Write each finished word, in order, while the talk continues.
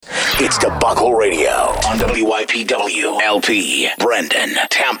It's Debacle Radio on WYPW LP, Brendan,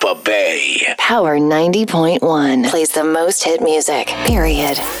 Tampa Bay. Power 90.1 plays the most hit music,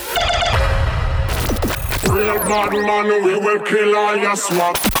 period. Real bad man, we will kill all your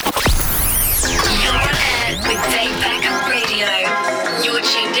swap. You're on air with Debacle Radio. You're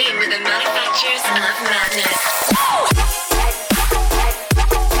tuned in with the manufacturers of madness.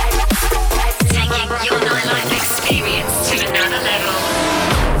 Taking your nightlife experience to another level.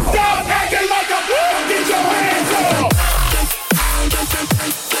 Stop acting like a fool! Get your hands up!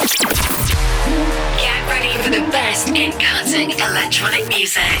 Get ready for the best in cutting electronic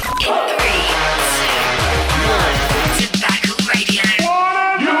music. In 3, 2, 1. Debacle Radio.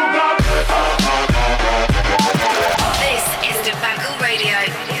 This is Debacle Radio,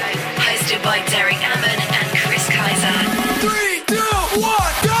 hosted by Derek Ammon and Chris Kaiser. 3, 2,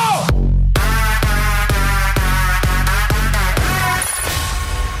 1, go!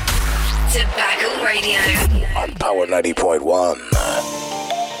 Debacle Radio. On Power 90.1.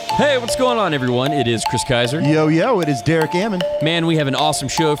 Hey, what's going on, everyone? It is Chris Kaiser. Yo, it is Derek Ammon. Man, we have an awesome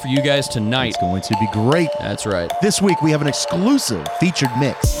show for you guys tonight. It's going to be great. That's right. This week, we have an exclusive featured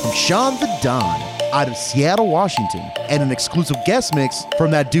mix from Sean the Don out of Seattle, Washington, and an exclusive guest mix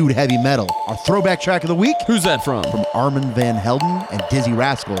from that dude Heavy Metal. Our throwback track of the week Who's that from? from Armin van Helden and Dizzy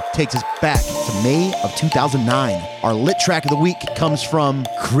Rascal takes us back to May of 2009. Our lit track of the week comes from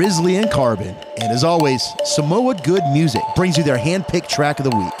Grizzly and Carbon. And as always, Samoa Good Music brings you their hand-picked track of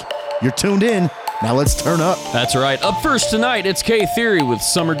the week. You're tuned in. Now let's turn up. That's right. Up first tonight, it's K-Theory with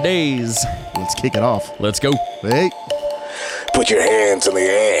Summer Days. Let's kick it off. Let's go. Hey. Put your hands in the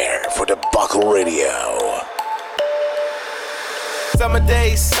air for Debacle Radio. Summer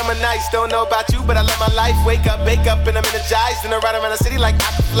days, summer nights, don't know about you, but I love my life. Wake up, bake up, and I'm energized. And I ride around the city like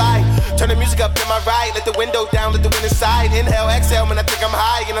I can fly. Turn the music up in my ride, let the window down, let the wind inside. Inhale, exhale, when I think I'm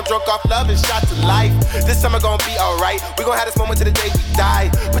high, and I'm drunk off love and shot to life. This summer gonna be alright. We gonna have this moment to the day we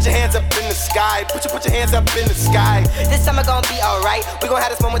die. Put your hands up in the sky. Put your hands up in the sky. This summer gonna be alright. We gonna have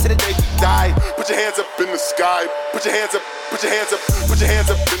this moment to the day we die. Put your hands up in the sky. Put your hands up. Put your hands up. Put your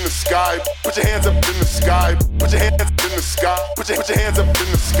hands up in the sky. Put your hands up in the sky. Put your hands up in the sky. Put your hands up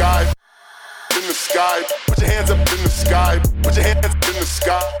in the sky. In the sky, put your hands up in the sky. Put your hands up in the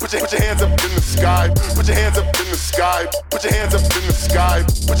sky. Put your hands up in the sky. Put your hands up in the sky. Put your hands up in the sky.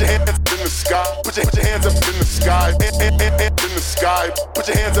 Put your hands up in the sky. Put your hands up in the sky. In the sky. Put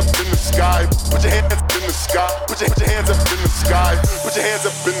your hands up in the sky. Put your hands up in the sky. Put your hands up in the sky. Put your hands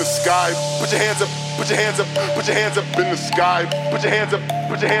up in the sky. Put your hands up. Put your hands up. Put your hands up in the sky. Put your hands up.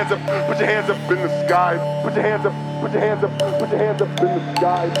 Put your hands up. Put your hands up in the sky. Put your hands up. Put your hands up. Put your hands up in the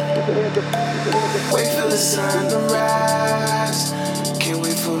sky. Put your hands up. Wait for the sun to rise. Can't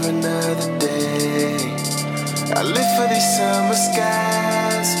wait for another day. I live for these summer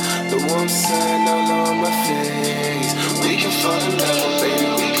skies. The warm sun all on my face. We can fall in love, baby.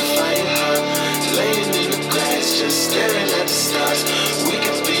 We can find it hard. Laying in the grass, just staring at the stars. We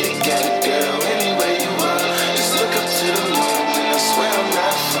can be together, girl, anywhere you are. Just look up to the moon, and I swear I'm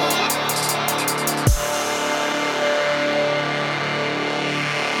not far.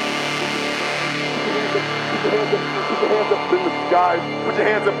 Put your hands up in the sky. Put your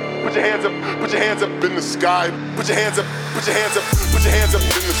hands up. Put your hands up. Put your hands up in the sky. Put your hands up. Put your hands up. Put your hands up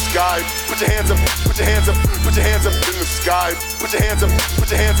in the sky. Put your hands up. Put your hands up. Put your hands up in the sky. Put your hands up. Put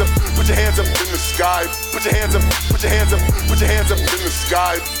your hands up. Put your hands up in the sky. Put your hands up. Put your hands up. Put your hands up in the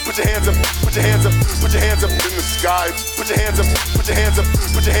sky. Put your hands up. Put your hands up. Put your hands up in the sky. Put your hands up. Put your hands up.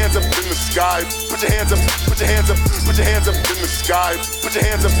 Put your hands up in the sky. Put your hands up. Put your hands up. Put your hands up in the sky. Put your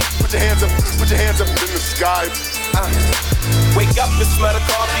hands up. Put your hands up. Put your hands up in the sky. Wake up and smell the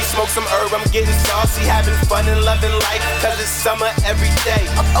coffee, smoke some herb, I'm getting saucy, having fun and loving life, cause it's summer every day.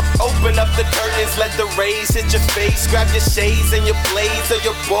 Open up the curtains, let the rays hit your face, grab your shades and your blades, or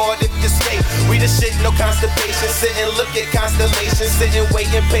you're bored if you stay. We the shit, no constipation, sit and look at constellations, sitting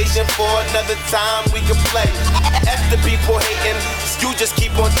waiting patient for another time we can play. F the people hating, you just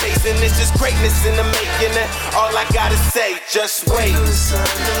keep on chasing, it's just greatness in the making, and all I gotta say, just wait. For the sun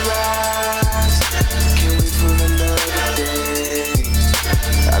to rise. Can't wait for another day.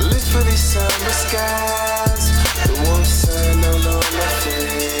 I live for these summer skies. The warm sun all on my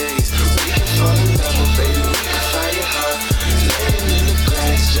face. We can fall in love, baby. We can find it hard. Laying in the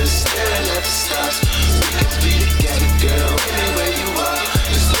grass, just staring at the stars. We can be together, girl, anywhere you are.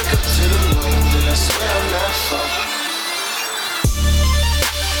 Just look up to the moon, and I swear I'm not far.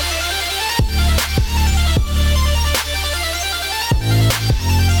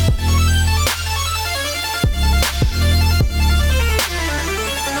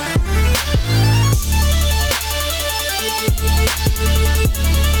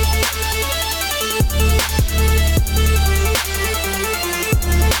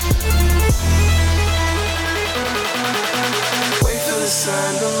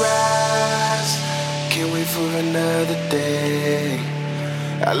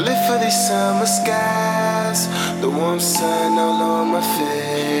 I live for these summer skies, the warm sun all on my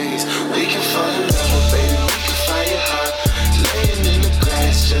face. We can fall in love, baby, we can find your heart. Laying in the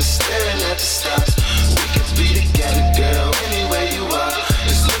grass, just staring at the stars. We could be together, girl, anywhere you are.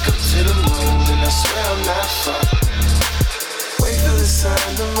 Just look up to the moon, and I swear I'm not far. Wait for the sun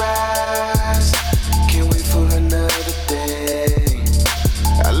to rise, can't wait for another day.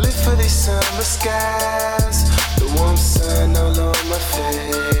 I live for these summer skies, the warm sun all on my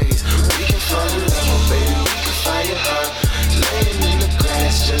face. We can fall in love, baby, we can find your heart. Laying in the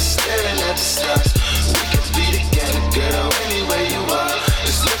grass, just staring at the stars. We could be together, girl, anywhere you are.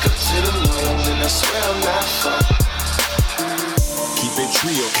 Just look up to the moon, and I swear I'm not far. Keep it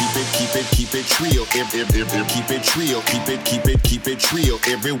trio, keep it trio, keep it trio, keep it trio.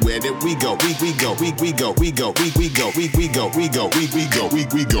 Everywhere that we go, we go.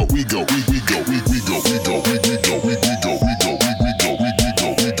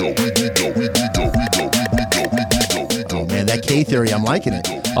 Oh man, that K-Theory, I'm liking it.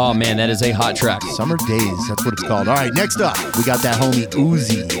 Oh man, that is a hot track. Summer Days, that's what it's called. All right, next up, we got that homie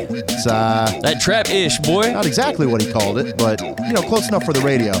Uzi. It's that trap-ish, boy. Not exactly what he called it, but you know, close enough for the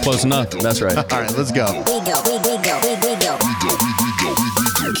radio. Close enough. That's right. All right, let's go. We go.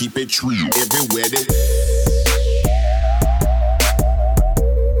 Keep it trio, everywhere that.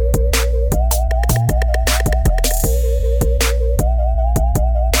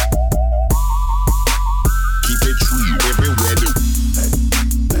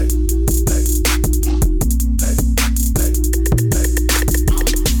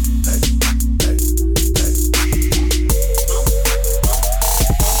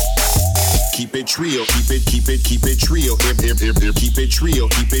 Trio, keep it trio,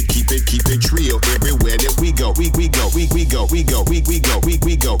 keep it trio, keep it trio. Everywhere that we go, we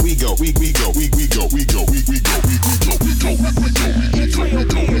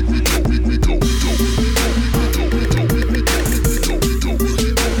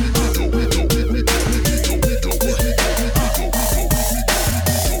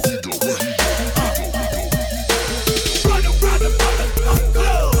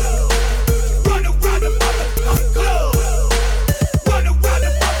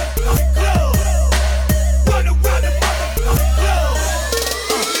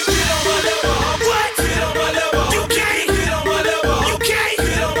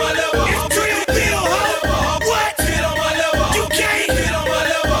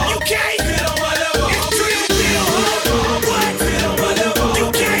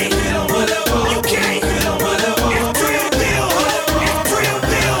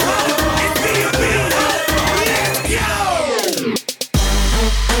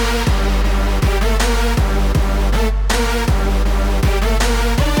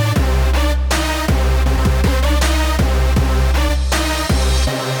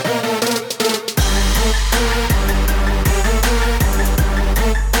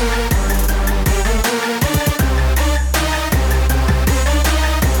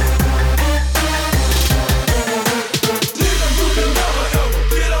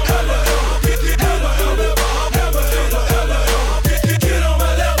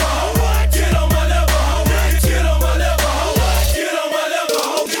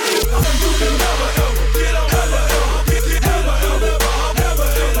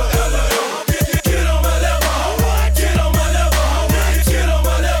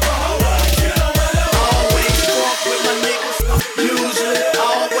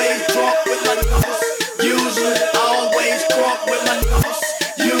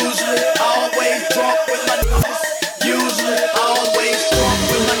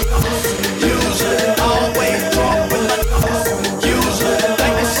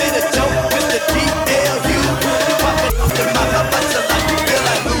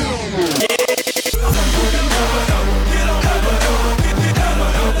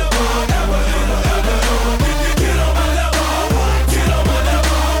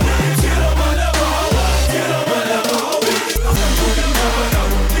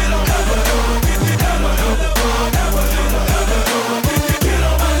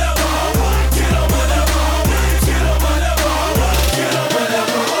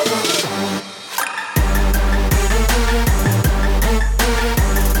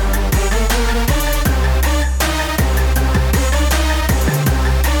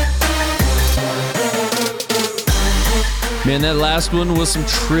Man, that last one was some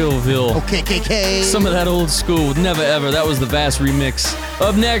Trillville. KKK. Some of that old school. Never Ever. That was the Vast remix.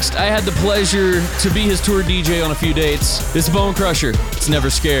 Up next, I had the pleasure to be his tour DJ on a few dates. It's Bone Crusher. It's Never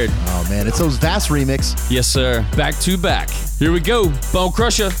Scared. Oh, man. It's those Vast remix. Yes, sir. Back to back. Here we go. Bone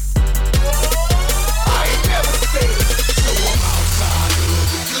Crusher. I ain't never scared, so I'm outside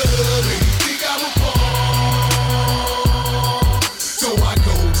looking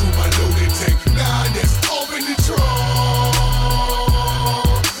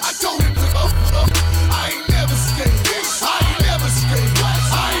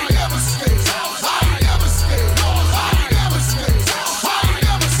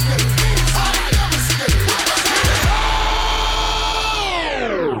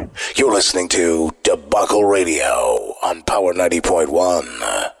Soul Radio on Power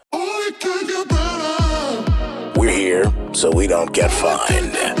 90.1. We're here so we don't get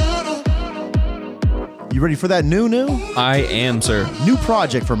fined. You ready for that new? I am, sir. New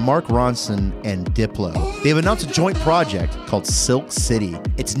project from Mark Ronson and Diplo. They've announced a joint project called Silk City.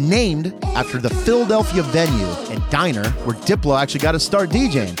 It's named after the Philadelphia venue and diner where Diplo actually got to start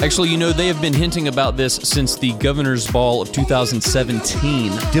DJing. Actually, you know, they have been hinting about this since the Governor's Ball of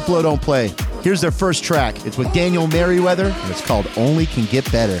 2017. Diplo don't play. Here's their first track. It's with Daniel Merriweather, and it's called Only Can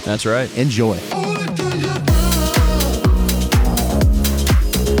Get Better. That's right. Enjoy.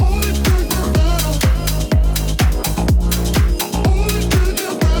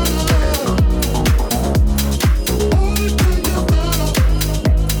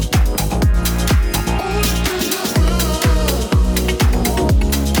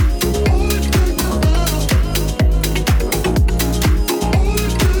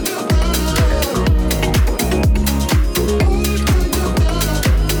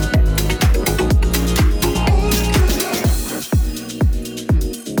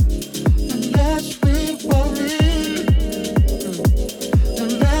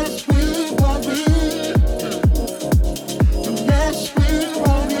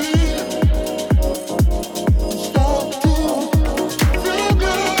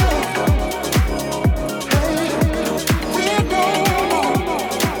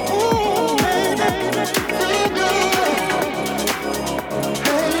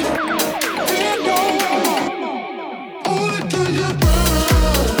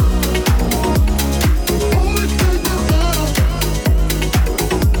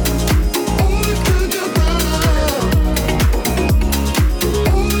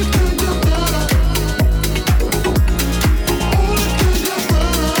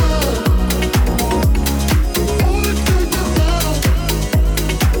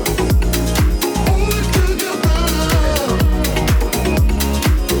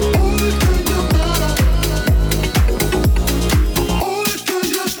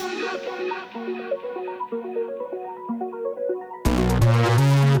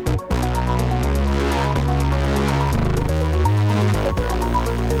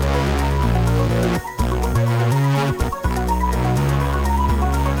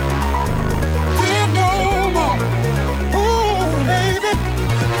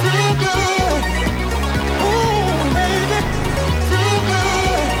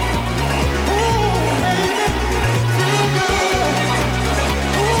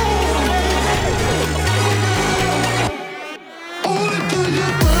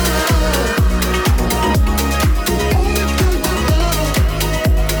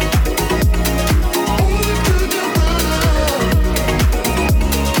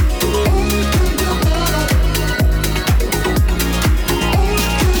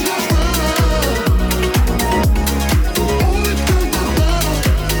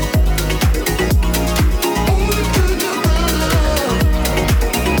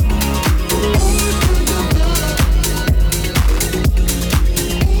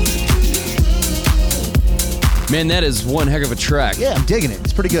 Man, that is one heck of a track. Yeah, I'm digging it.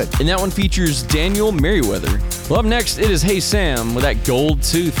 It's pretty good. And that one features Daniel Merriweather. Well, up next, it is Hey Sam with that Gold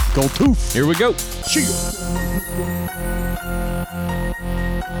Tooth. Gold Tooth. Here we go. Let's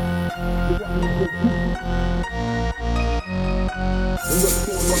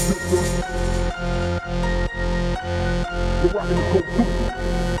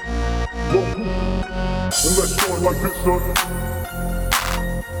go like this, son.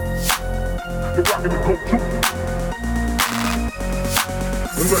 You're rocking the coke too.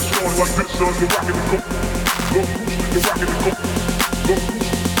 And let's go like this, son. You're rocking the coke. You're rocking the coke.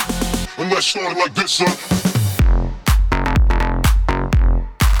 And let's go like this, son.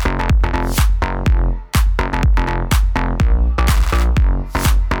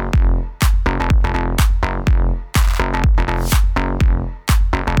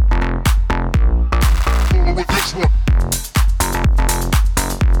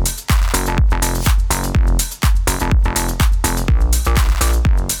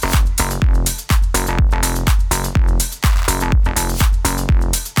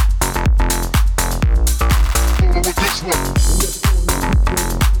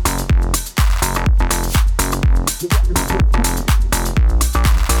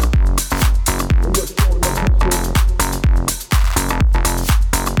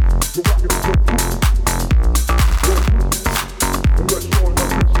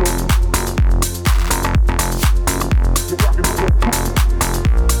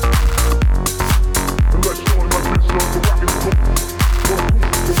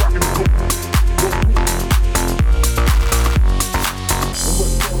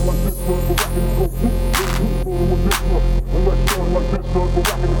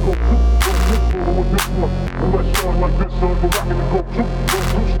 like this, son, we're rocking the go too. Don't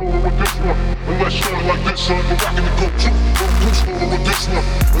do slower with this one. Unless started like this, son, we're rocking the go too. Don't do slower with this one.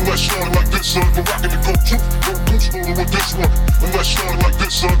 Unless started like this, son, we're rocking the go too. Don't do slower with this one. Unless started like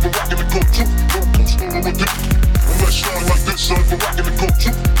this, son, we're rocking the go too. Don't do slower with this. Unless started like this, son, we're rocking the go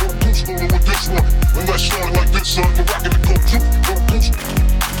too. Don't do slower with this one. Unless started like this, son, we're rocking the go too. Don't do slower.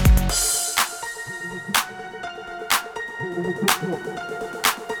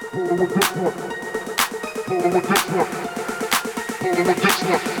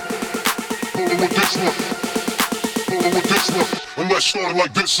 Unless started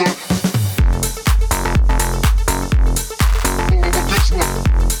like this, son.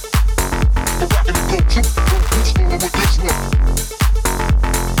 We're rocking the go too. Don't do slower with this one.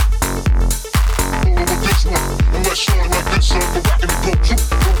 Unless started like this, son. We're rocking the go too.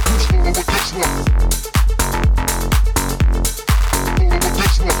 Don't do slower with this one.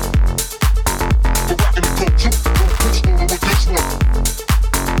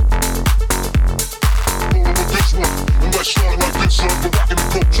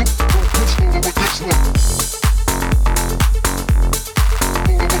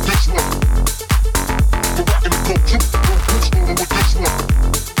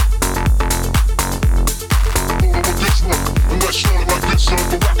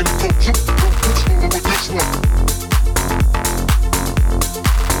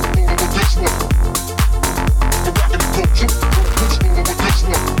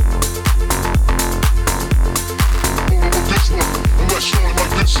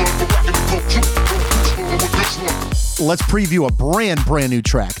 Let's preview a brand new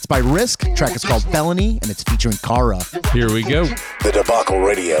track. It's by Risk. The track is called Felony, and it's featuring Kara. Here we go. The Debacle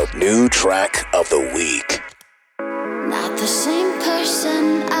Radio new track of the week. Not the same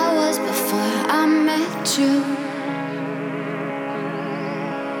person I was before I met you.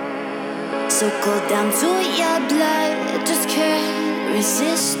 So cold down to your blood, just can't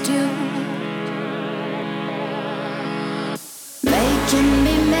resist you. Making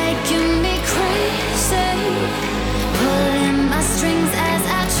me crazy. Pulling my strings as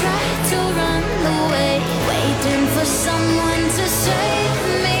I try to run away. Waiting for someone to save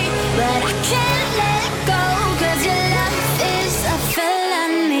me, but I can't let go, 'cause your love is a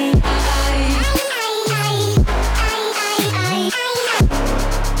felony.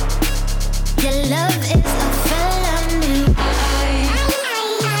 Your love is a felony.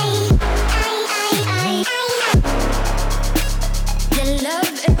 Your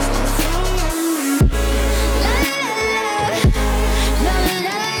love is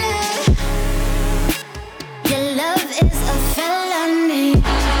a felony.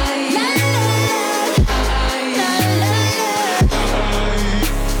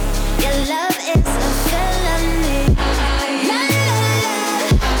 Your love is a felony.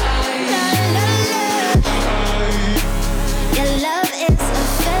 Your love is a felony. Your love is a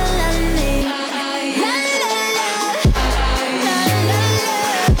felony.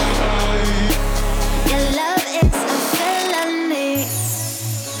 Your love is a felony.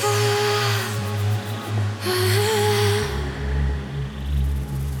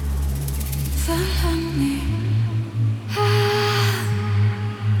 Felony.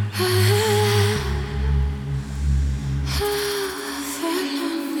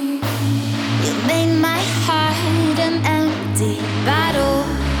 You made my heart an empty battle.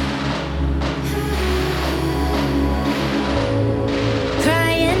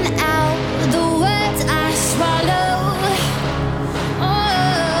 Crying out the words I swallow.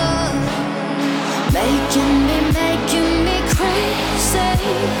 Oh, making me crazy.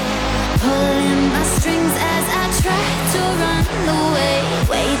 Pulling my strings as I try to run away.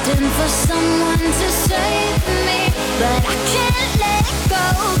 Waiting for someone to save me, but I can't let go,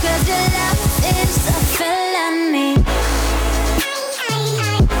 'cause your love is a felony.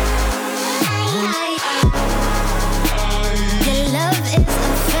 Your love is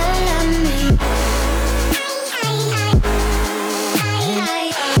a felony.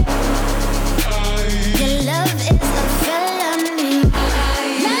 Your love is a felony.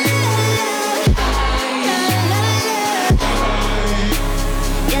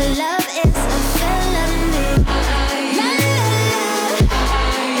 Your love is a felony.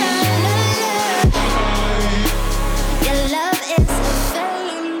 Your love is a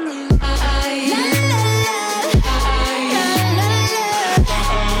felony.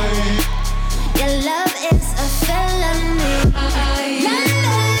 Your love is a felony.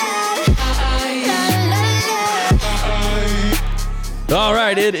 All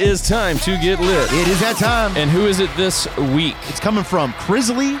right, it is time to get lit. It is that time. And who is it this week? It's coming from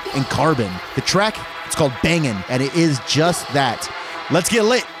Crizzly and Carbon. The track, it's called Bangin', and it is just that. Let's get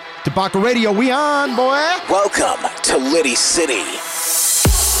lit. Tobacco Radio, we on, boy. Welcome to Liddy City.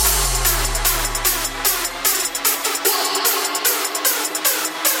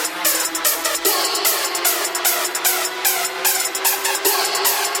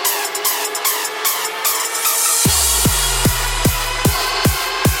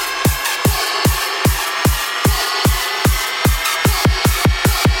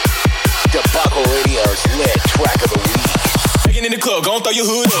 Tobacco Radio's lit track of the week. Taking in the club, gon' throw your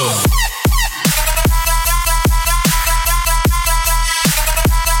hood up.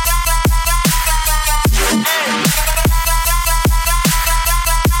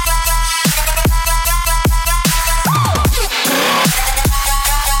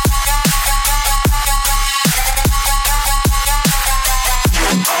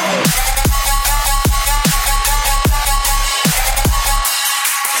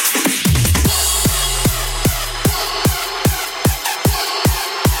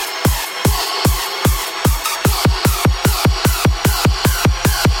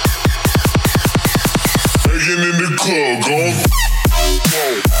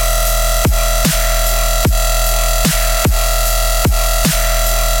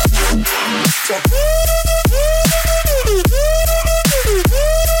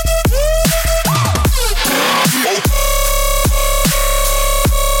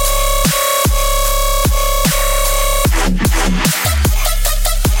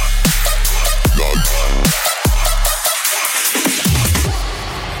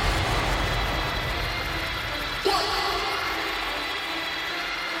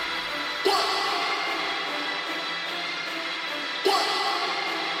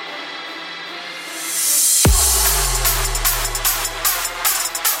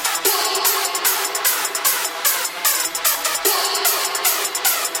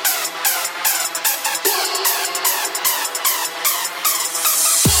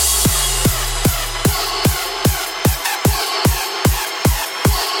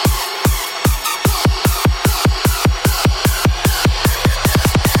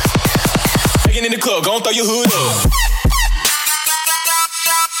 In the club, gon' throw your hood up.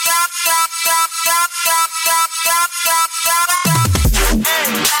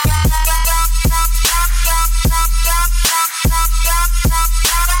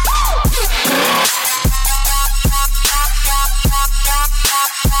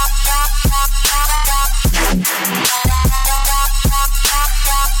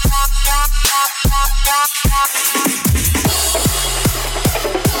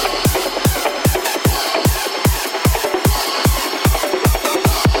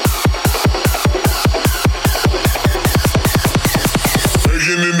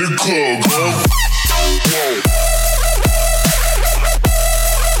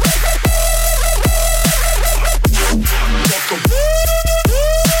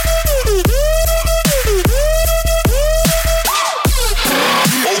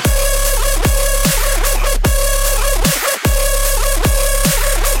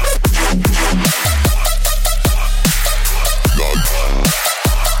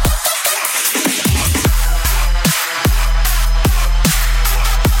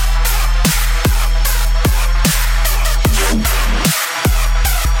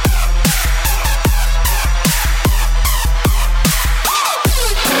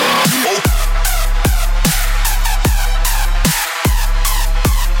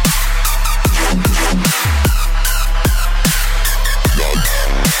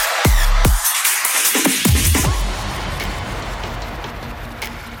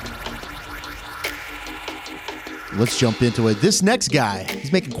 Let's jump into it. This next guy,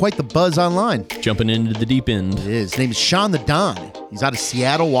 he's making quite the buzz online. Jumping into the deep end. It is. His name is Sean the Don. He's out of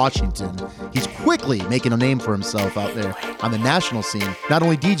Seattle, Washington. He's quickly making a name for himself out there on the national scene. Not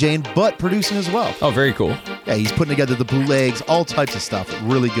only DJing, but producing as well. Oh, very cool. Yeah, he's putting together the bootlegs, all types of stuff.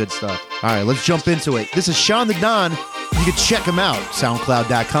 Really good stuff. All right, let's jump into it. This is Sean the Don. You can check him out.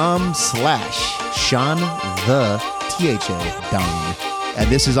 SoundCloud.com/Sean the THA Don. And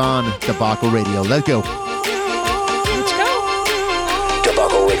this is on Tobacco Radio. Let's go.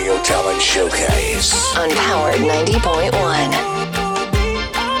 Tobacco Radio Talent Showcase on Powered 90.1.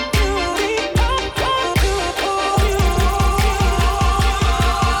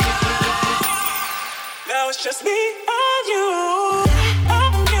 Now it's just me and you.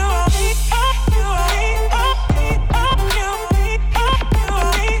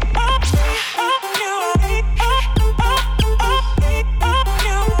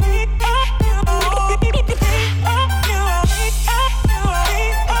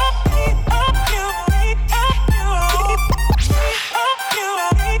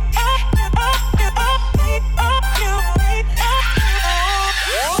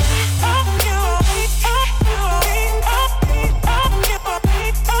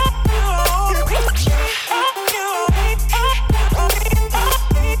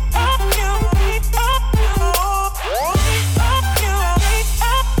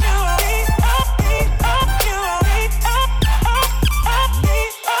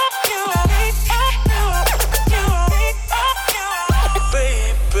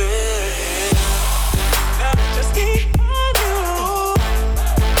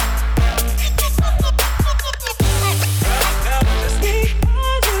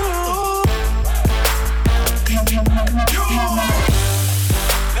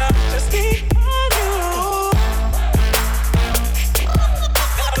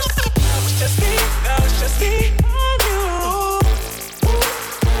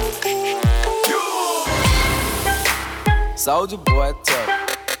 Soulja Boy tough.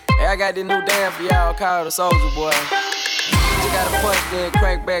 Hey, I got this new dance for y'all called the Soulja Boy. You gotta punch then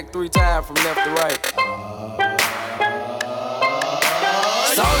crank back 3 times from left to right.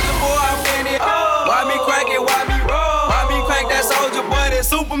 Soulja Boy, I'm in it. Why me crank it? Why me roll? Why me crank that Soulja Boy? That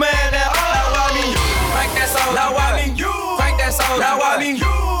Superman that now why me crank that Soulja? Now why me crank that Soulja? Now why me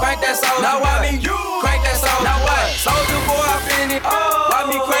crank that Soulja? Now why me crank that Soulja? Now what? Soulja Boy, I'm in it. Why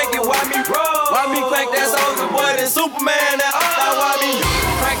me crank it? Why me roll? Why me crank that Soulja Boy? That Superman that now why me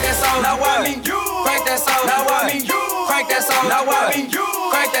crank that Soulja? Now why me crank that Soulja? Now why me crank that Soulja? Now why me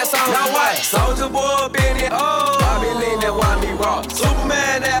crank that Soulja? Now what? Soulja Boy, been it. Why me lean that? Why me rock?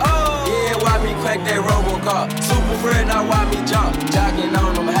 Superman that yeah, why me crank that Robocop? Super friend, now why me jump? Jogging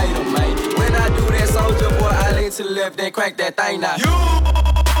on them, hate them, man. When I do that, Soulja Boy, I lean to the left, then crank that thing now. You,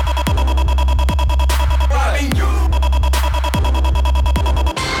 why me you?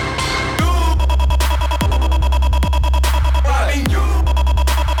 Why me you?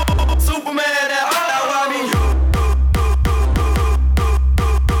 Superman, now why me you?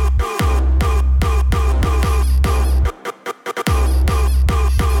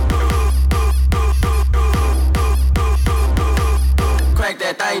 Crank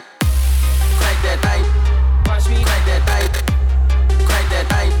that thing, crank that thing, watch me crank that thing, crank that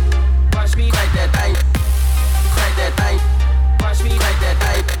thing, watch me crank that thing, crank that thing, watch me crank that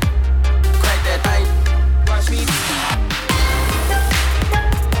thing, crank that thing, watch me.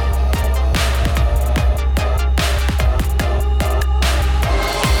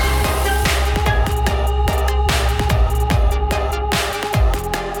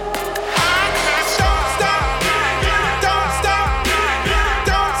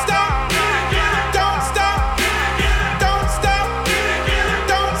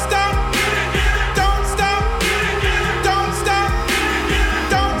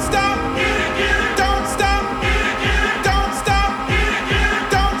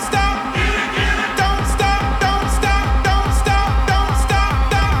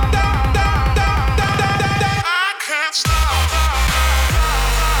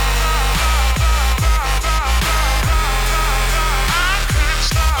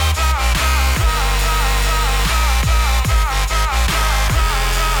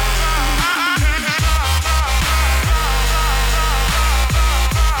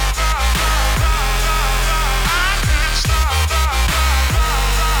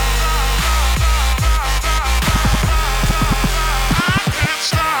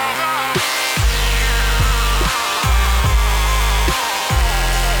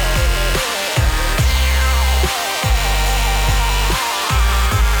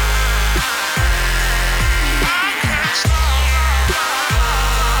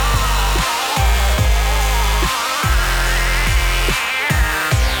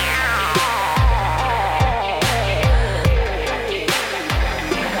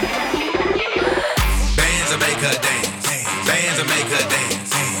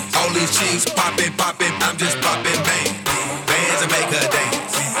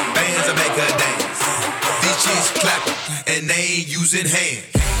 Using hands,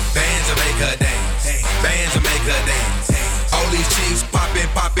 bands will make her dance. Bands will make her dance. All these chicks popping,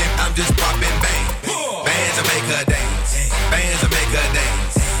 popping, I'm just popping bang. Bands will make her dance. Bands will make her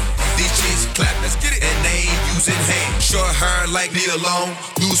dance. These chicks clap, let's get it, and they ain't using hands. Short hair like Nia Long,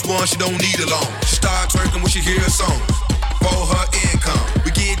 loose one she don't need a long. She start twerking when she hear a song. For her income,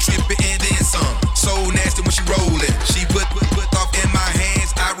 we get trippy and then some. So nasty when she rollin'. She put off in my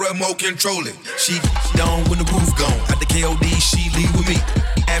hands, I remote control it. She done when the roof gone. At the KOD, she leave with me.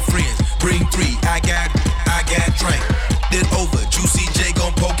 Add friends, bring 3. I got drink. Then over, Juicy J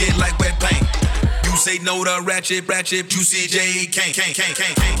gon' poke it like wet paint. You say no to ratchet, Juicy J can't.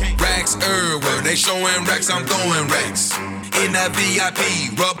 Racks everywhere, they showing racks, I'm throwing racks. In that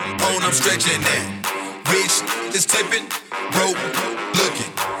VIP, rub on, I'm stretching that. Rich is tipping, broke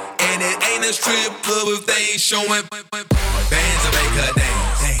looking. And it ain't a strip club if they ain't showing. Bands will make her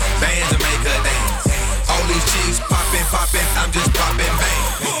dance. Bands will make her dance. All these chicks popping, popping, I'm just popping bang.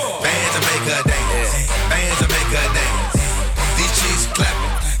 Bands will make her dance. Bands will make her dance. These chicks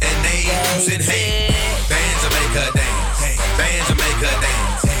clapping and they ain't using hands. Bands will make her dance. Bands will make her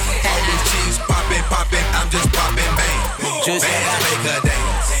dance. All these chicks popping, popping, I'm just popping bang. Bands will make her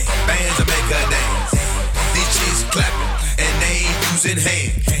dance. Bands will make her dance. These chicks clapping and they ain't using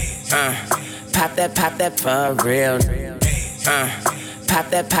hands. Pop that for real. Pop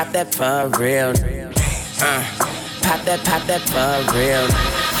that for real. Pop that for real.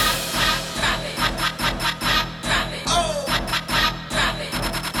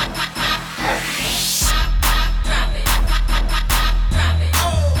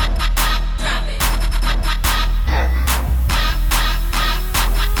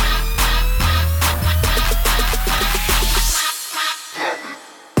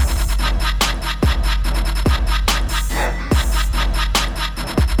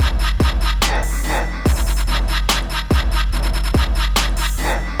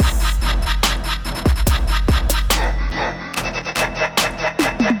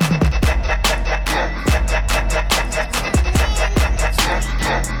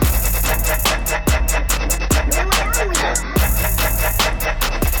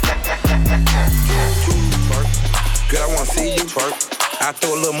 I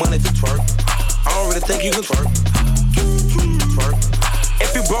throw a little money to twerk. I don't really think you can twerk. Twerk.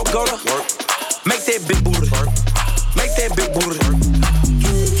 If you broke, go to work. Make that big booty twerk. Make that big booty twerk.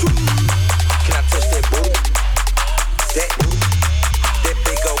 Can I touch that booty? That booty. That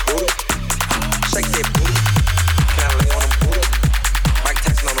big old booty. Shake that booty. Can I lay on the booty? Mike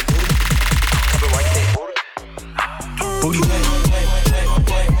Tyson on the booty. Cover right there, booty. Booty.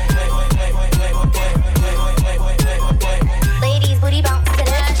 Ladies, booty bounce to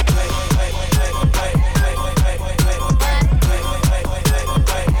that.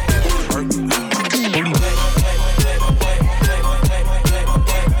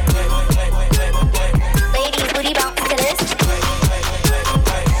 Ladies, booty bounce to this.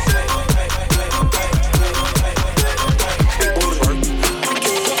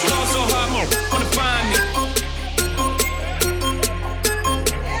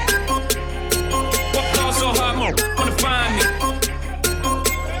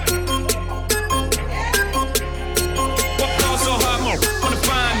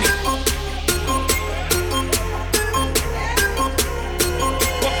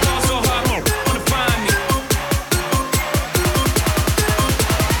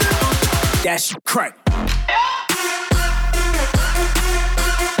 That's crack.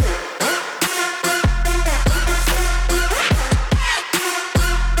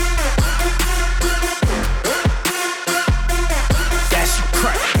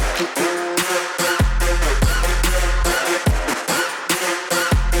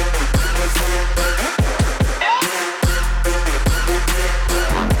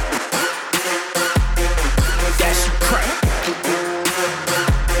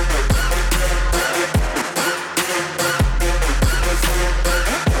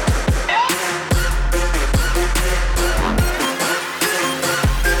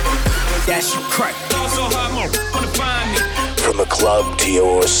 From the club to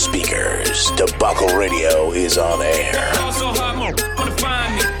your speakers, Debacle Radio is on air.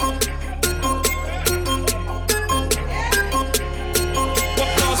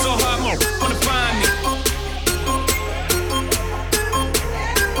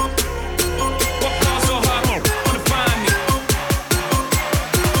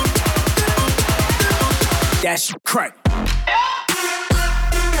 That's crack.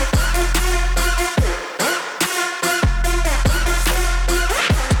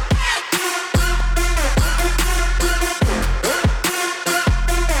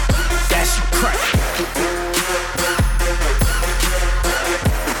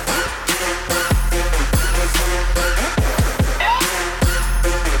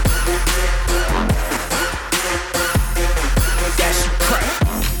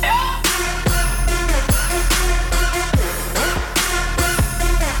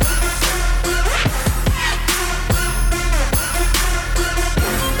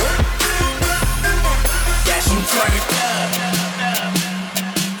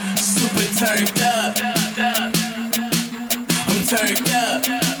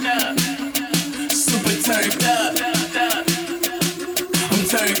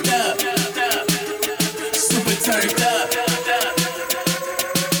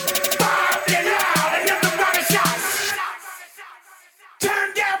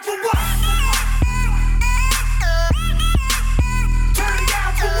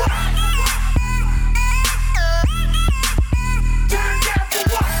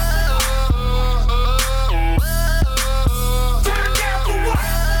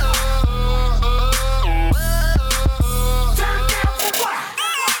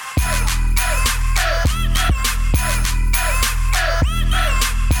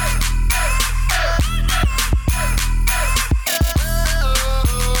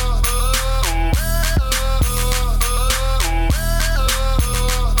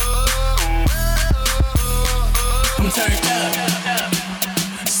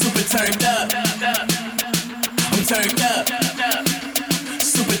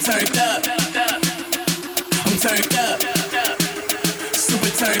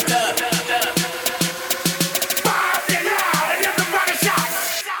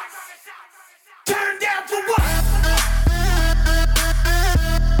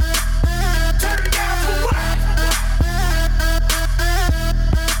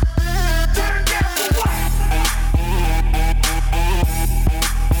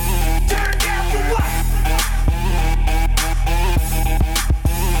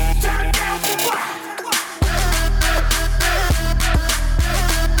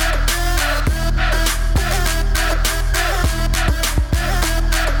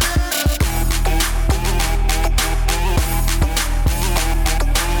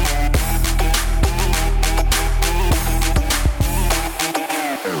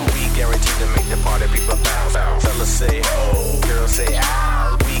 party people bounce. Fellas say oh, girls say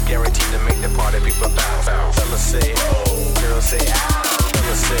ow. We guaranteed to make the party people bounce. Fellas say oh, girls say ow.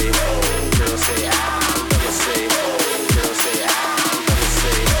 Fellas say oh, girls say ow. Fellas say oh, girls say ow. Fellas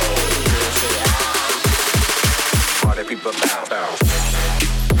say oh, girls say ow. Party people bounce.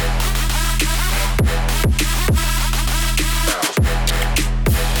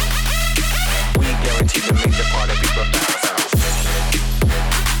 We guaranteed to make the party people bounce.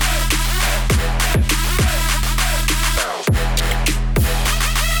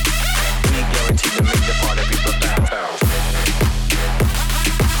 To make the party people bounce,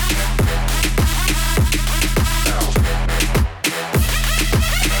 bounce.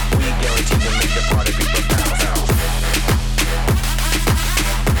 We guarantee to make the party people bounce, bounce. We guarantee to make the party people bounce.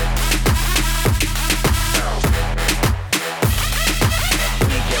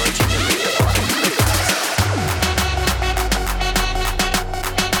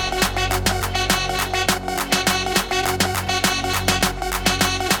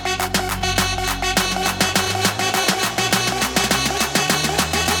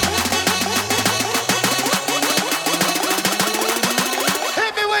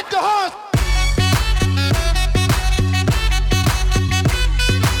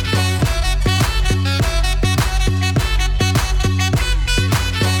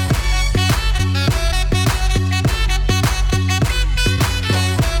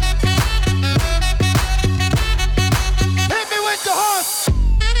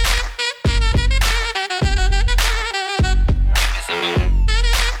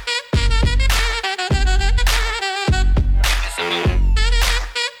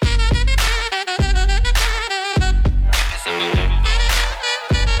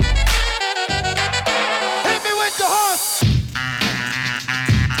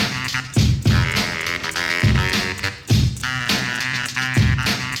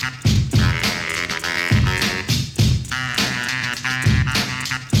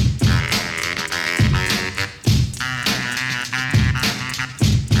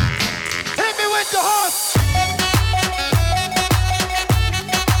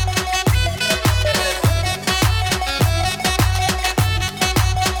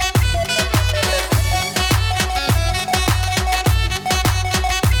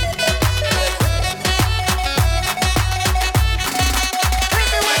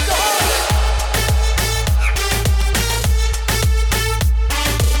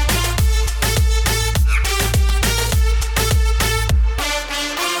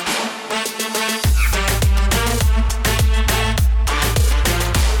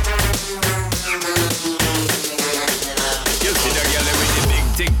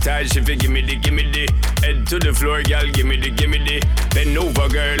 She fi gimme the head to the floor, girl, gimme the bend over,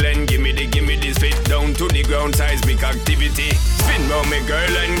 girl, and gimme the spit down to the ground, seismic activity. Spin round me,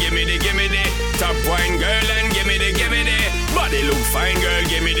 girl, and gimme the top wine, girl, and gimme the body look fine, girl,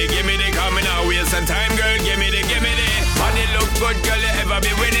 gimme the coming out waste some time, girl, gimme the body look good, girl, you ever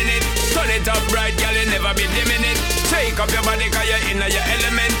be winning it. Turn it up right, girl, you never be dimming it. Shake up your body, cause you're in your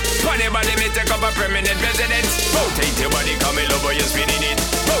element. Funny body, me take up a permanent residence. Rotate your body, come in over, you're spinning it.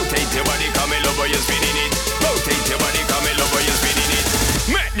 Rotate your body, come in over, you're spinning it. Rotate your body, come in over, you're spinning it.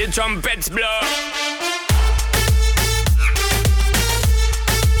 Make the trumpets blow.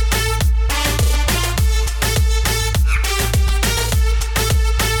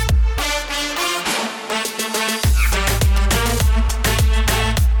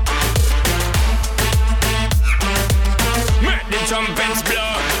 Trumpets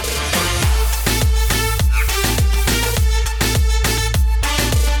blow.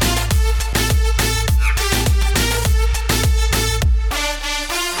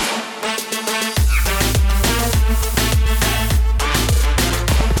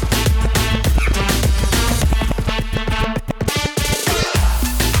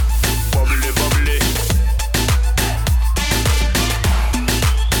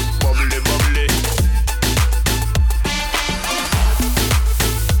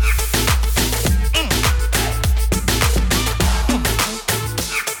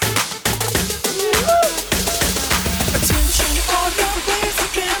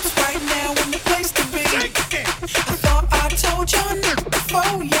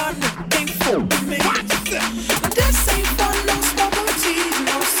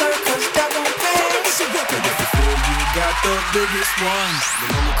 biggest ones.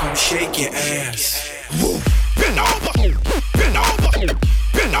 Then I'ma come shake your ass. Bend over, bend over,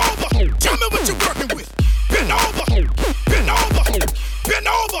 bend over. Tell me what you're working with. Bend over, bend over, bend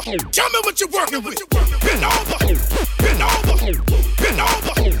over. Tell me what you're working with. Bend over, bend over, bend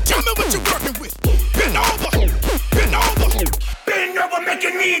over. Tell me what you're working with. Bend over, bend over. Bend over, make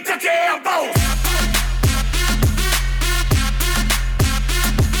your knee touch your elbows.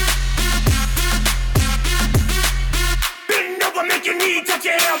 make your knee touch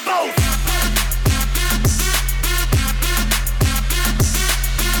your elbows.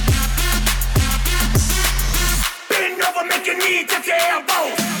 Bend over, make your knee touch your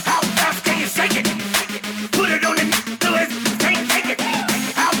elbows. How fast can you shake it? Put it on it till it can't take it.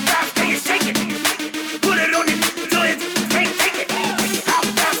 How fast can you shake it? Put it on it till it can't take it. How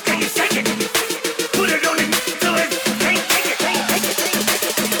fast can you shake it? Put it on it till it can't take it.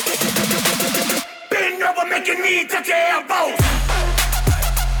 Bend over, make your knee touch your elbows.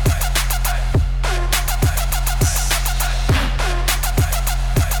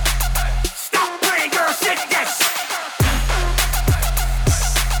 Stop playing, girl, shake that.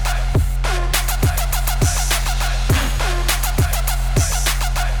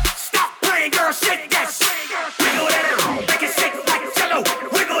 Stop playing, girl, shake that. Wiggle that out, make it shake like jello.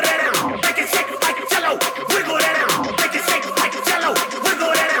 Wiggle that out, make it shake like jello. Wiggle that out, make it shake like jello.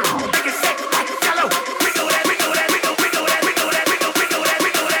 Wiggle that out, make it shake like jello. Wiggle that, wiggle that, wiggle, wiggle that, wiggle that, wiggle, wiggle that,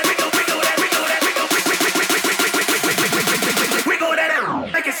 wiggle that, wiggle, wiggle that, wiggle that, wiggle, wiggle that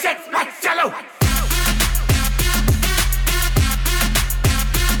out, make it shake like jello.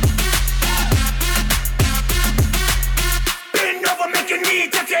 Bend over, make your knee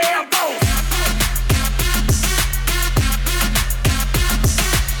touch your elbows.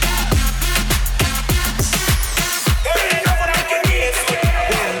 Bend over, make your knee touch your elbows. Where the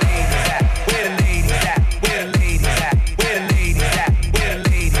ladies at? Where the ladies at? Where the ladies at? Where the ladies at? Where the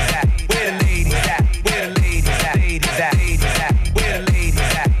ladies at? Where the ladies at? Ladies at? Ladies at? Where the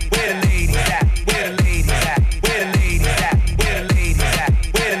ladies at? Where the ladies at? Where the ladies at? Where the ladies at?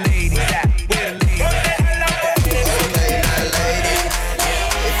 Where the ladies at? Where the ladies at? Where the ladies at?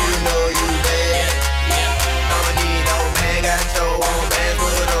 If you know you bad, I'ma need no man, got your own band,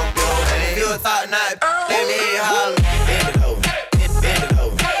 put up your hand. You a top night, let me holler. Bend it over, bend it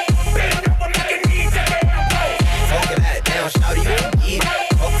over. Bend over, make your knee touch your elbows. Focus that down, shout you, eat it.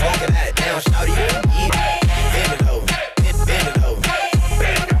 Focus that down, shout you, eat it. Bend it over, bend it over.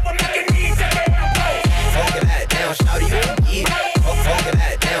 Bend over, make your knee touch your elbows. Focus that down, shout you, eat it. Focus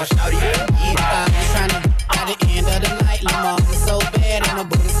that down, shout you, eat it. I'm tryna at the end of the night, my mom is so bad and my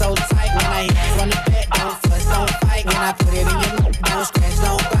booty so tight. When I hit from the back, don't fuss, don't fight. When I put it in your mouth, don't scratch,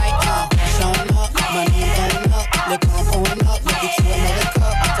 don't bite. Showing up, money going up, liquor I'm pouring up. Look at you another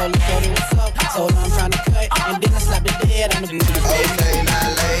cup. I told her shorty what's up, told her I'm tryna cut, and then I slapped the dead on the booty. Okay, now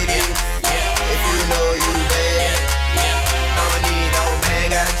lady, if you know you bad, I'ma need no man,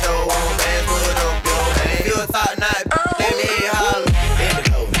 got your own band, put up your hand. You a top night, let me holler. Bend it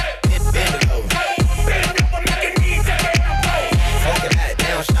over, bend it over. Bend over, make your knee touch your elbows. Focus that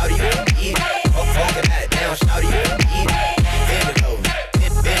down, shout you, eat it. Focus that down, shout you, eat it. Bend it over,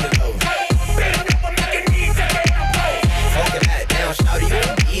 bend it over. Bend over, make your knee touch your elbows. Focus that down, shout you,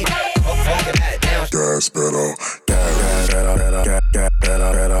 eat it. Focus that down. Gas pedal, gas pedal, gas pedal,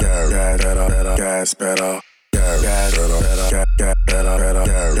 gas pedal, gas pedal.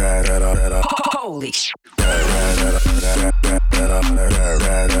 Holy shit.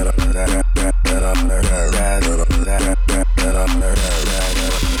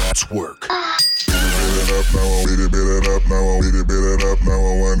 Twerk. Beat it up now, beat it up now,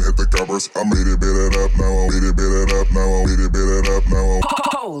 one hit the covers. I'm beat it up now, beat it up now, beat it up now.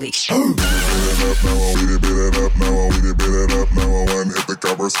 Holy shit. Beat it up now, beat it up now, beat it up now, one hit the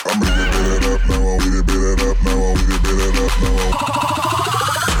covers. I'm beat it up now, beat it up now, beat it up now.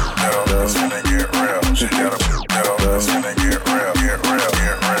 That's gonna get real. She gotta that's gonna get real, get real,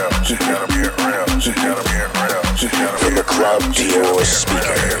 get real. She gotta get real, she gotta get real, she gotta. From the club to your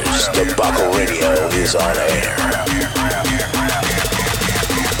speakers, the Buckle Radio is on air.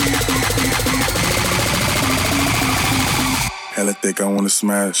 Hella thick, I wanna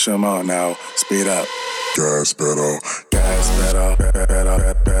smash them all now. Speed up. Gas pedal, gas pedal,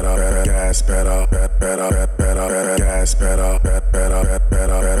 pedal, pedal, gas pedal, pedal, pedal, gas pedal, pedal,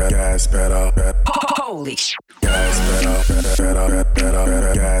 pedal, gas pedal. Holy shit. Gas pedal, pedal,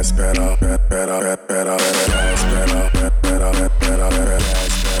 pedal, gas pedal, pedal, pedal, gas pedal, pedal, pedal,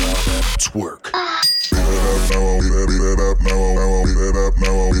 gas pedal. Twerk. Beat it up now, beat it up now, beat it up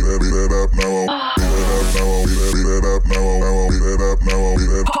now, beat it up now, beat it up now, beat it up now, beat it up now.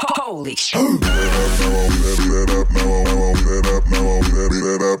 Holy shit. Beat it up now, beat it up now, beat it up now, beat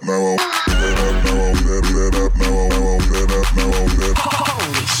it up now, beat it up now, beat it up now, beat it up now.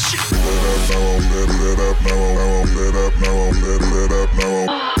 Holy shit. Beat it up now, beat it up now, beat it up now, beat it up now,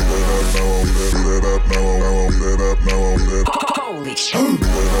 beat it up now, beat it up now, beat it up now. Holy shit. Beat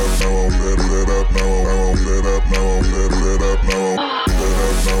it up now, beat it up now, beat it up now, beat it up now, beat it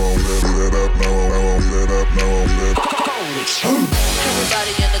up now, beat it up now, beat it up now, beat it up now. Holy shit.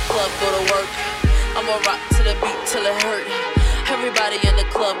 Everybody in the club go to work. I'ma rock to the beat till it hurt.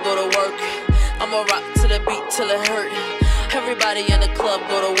 go to work. I'ma rock to the beat till it hurt. Everybody in the club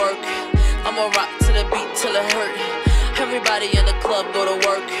go to work. I'ma rock to the beat till it hurt. Everybody in the club go to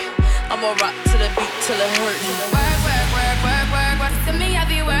work. I'ma rock to the beat till it hurt. Work, work, work, work, work, work. To me, I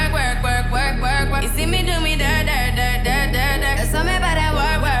be work, work, work, work, work, work. You see me do me dirt, dirt, dirt, dirt, dirt, dirt. There's something about that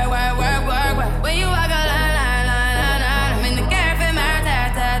work, work, work, work, work, work. When you walk a line, line, line, line, line. I'm in the cafe, my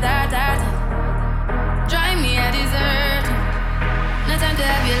ta, ta, ta, ta, ta. Drive me a dessert. No time to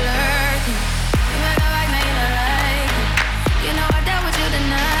have you lurking. You make a like, now you don't like it. You know I dealt with you the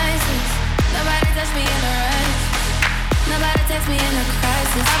nicest. Nobody touched me in the right. Nobody text me in a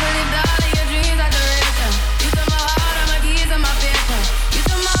crisis. I believed all of your dreams are duration. You took my heart, all my keys, and my passion. You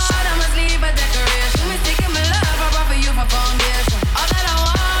took my heart, I'ma sleep a decoration. Mistaken my love, I brought for you for foundation. All that I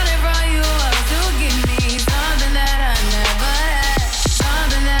wanted from you was to give me something that I never had,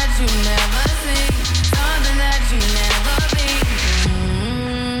 something that you never seen, something that you never been.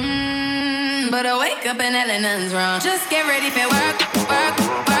 But I wake up and hell nothing's wrong. Just get ready for work, work,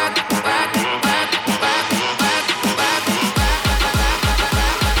 work, work, work, work.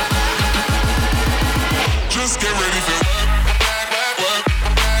 Just get ready for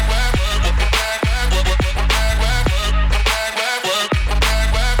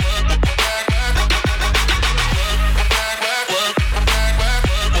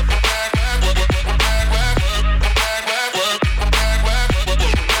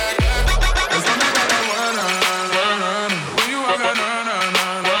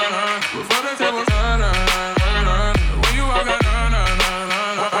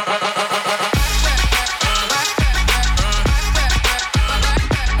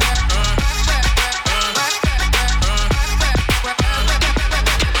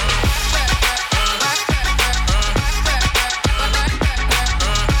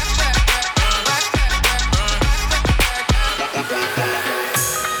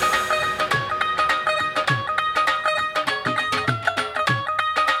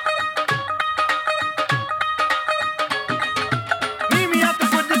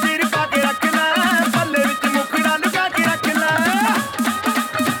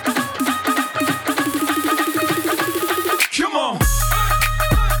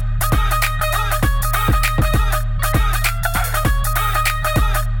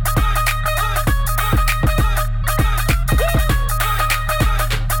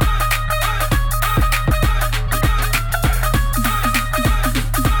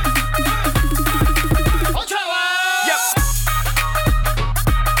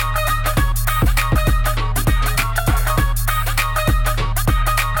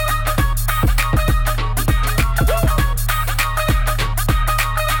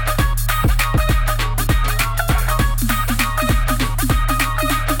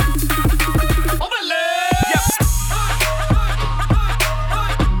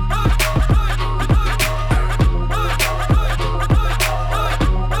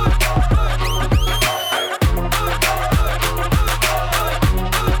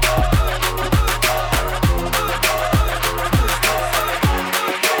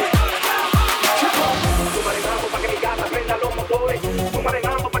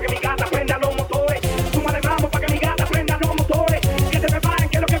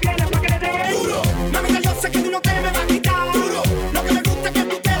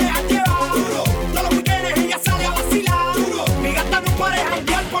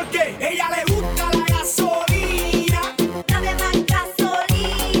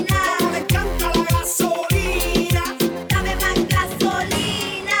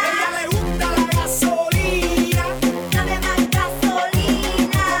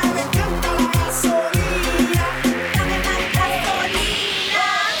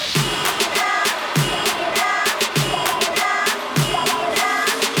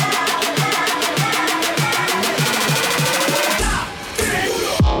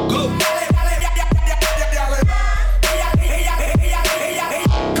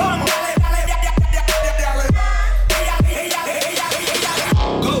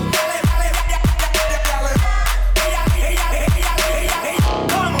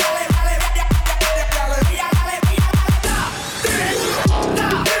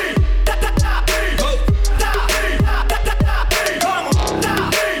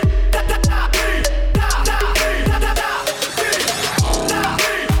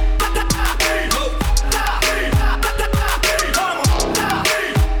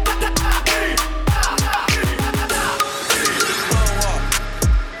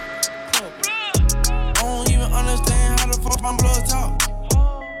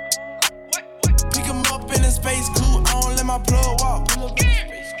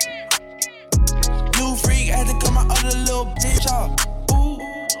New freak had to cut my other little bitch off. Ooh,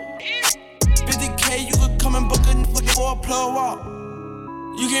 a plug walk.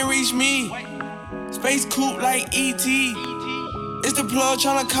 You can reach me. Space coupe like E.T. It's the plug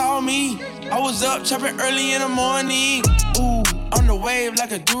tryna call me. I was up chopping early in the morning. Ooh, on the wave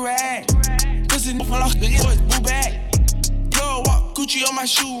like a durag. Pussy from off the boys, boo back. Plug walk, Gucci on my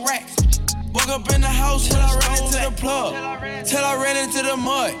shoe racks. Woke up in the house till I ran into the plug. Till I ran into the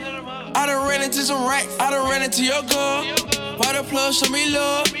mud. I done ran into some racks. I done ran into your girl. Why the plug show me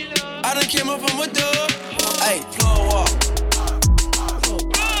love? I done came up from a dub. Ayy, plug walk.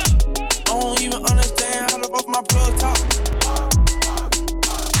 I don't even understand how the fuck my plug talk.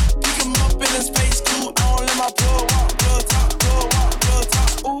 Pick him up in the space coupe. I don't let my plug walk. Plug talk, plug walk, plug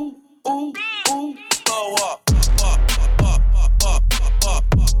talk. Ooh, ooh, ooh. Plug walk.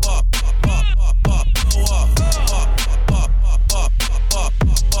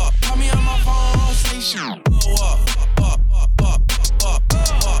 Call me on my phone, on station.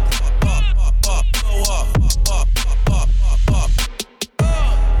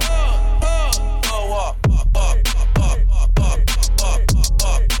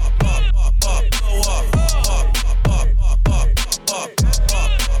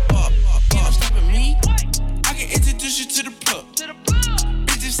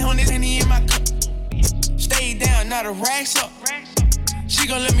 Now the racks up. She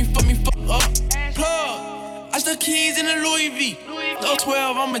gon' let me fuck up. Plug. I still keys in the Louis V. Low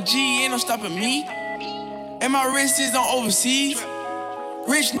 12, I'm a G, ain't no stopping me. And my wrist is on overseas.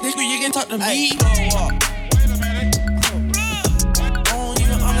 Rich nigga, you can talk to me. I don't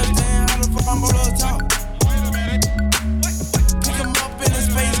even understand how the fuck I'm plug talk. Pick him up in the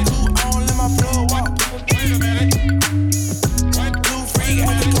space coupe, I don't let my plug walk. Blue freak, I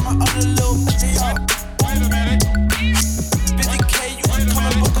had to cut my other little bitch off.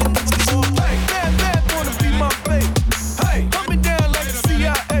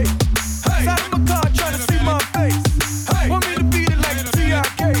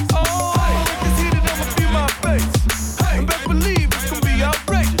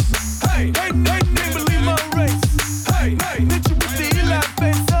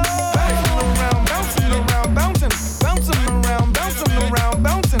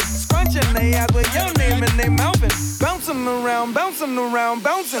 Bouncing around,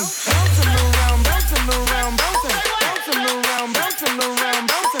 bouncing, bouncing around, bouncing around, bouncing, bouncing around, bouncing around,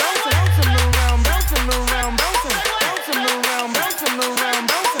 bouncing, bouncing around, bouncing around, bouncing, bouncing around, bouncing around, bouncing, bouncing around, bouncing around,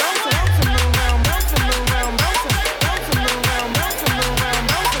 bouncing,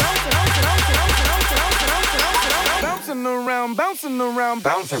 bouncing around, bouncing around, bouncing around, bouncing around,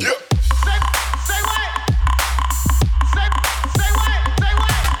 bouncing.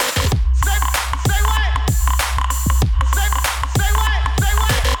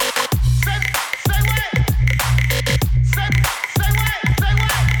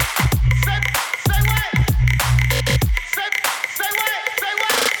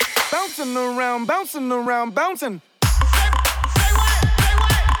 Bouncing around, bouncing.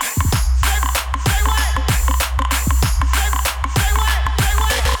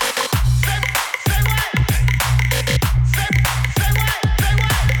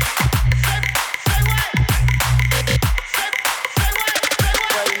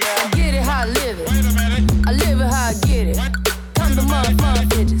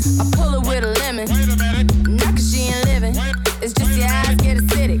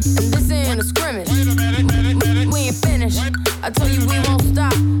 I told you we won't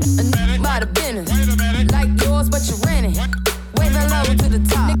stop. By the business, like yours, but you're renting. Wave the level to the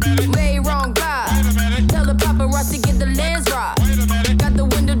top. Made wrong guy. Tell the paparazzi get the lens right. Got the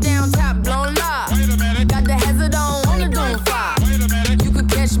window down, top blown live. Got the hazard on the doom fire. You could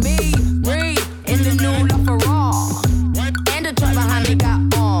catch me, read in the new LaFerrari. And the truck behind me got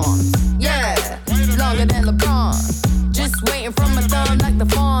arms. Yeah, longer than LeBron. Just waiting from my thumb like the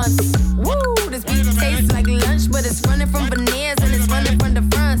fawns. Woo, this beat tastes like lunch, but it's running from veneers and it's running from the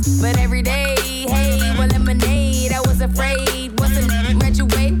fronts. But every day, hey, well, lemonade. I was afraid, wasn't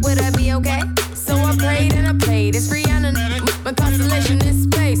graduate, would I be okay? So I prayed and I played. It's Rihanna, my constellation is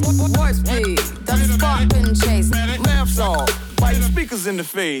space. Warp speed, thought the spark couldn't chase. Laugh song, biting speakers in the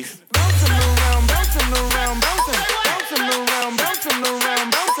face. Bouncing around, bouncing around, bouncing, bouncing around, bouncing around,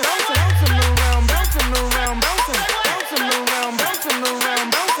 bouncing, bouncing around, bouncing around, bouncing, bouncing around, bouncing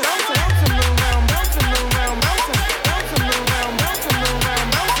around, bouncing, bouncing around, bouncing around, bouncing, bouncing around,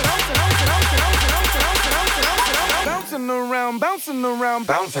 bouncing around, bouncing around, bouncing around,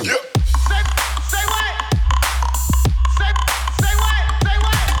 bouncing.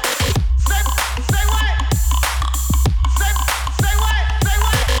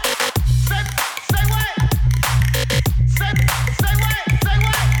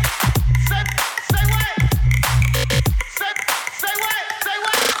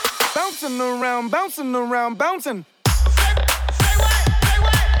 bouncing around, bouncing around, bouncing.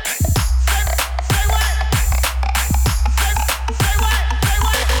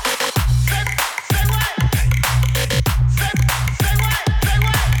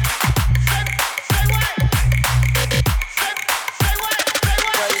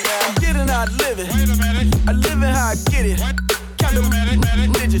 I live it how I get it. Count the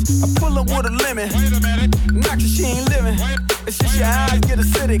digits. I pull up with a limit. Knock her, she ain't living. It's just your eyes get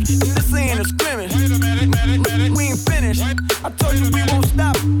acidic. And this ain't a scrimmage. We ain't finished. I told you we won't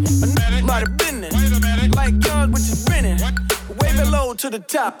stop. About the business. Like guns, which is spinning. Wave it low to the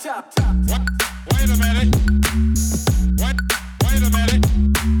top. Wait a minute. Wait a minute.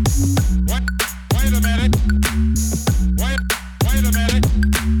 Wait a minute. Wait a minute.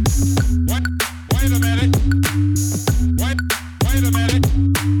 Wait a minute. Wait a minute.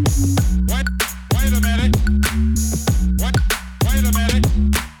 Wait a minute. Wait a minute.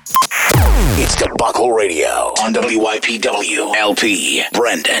 It's Debacle Radio on WYPW LP,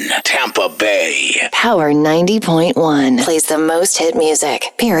 Brendan, Tampa Bay. Power 90.1 plays the most hit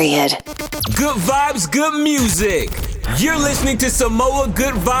music, period. Good vibes, good music. You're listening to Samoa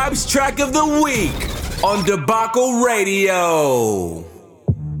Good Vibes Track of the Week on Debacle Radio.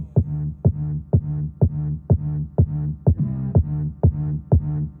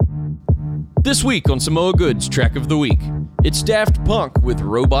 This week on Samoa Good's Track of the Week, it's Daft Punk with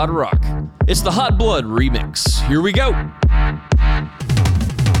Robot Rock. It's the Hot Blood remix. Here we go.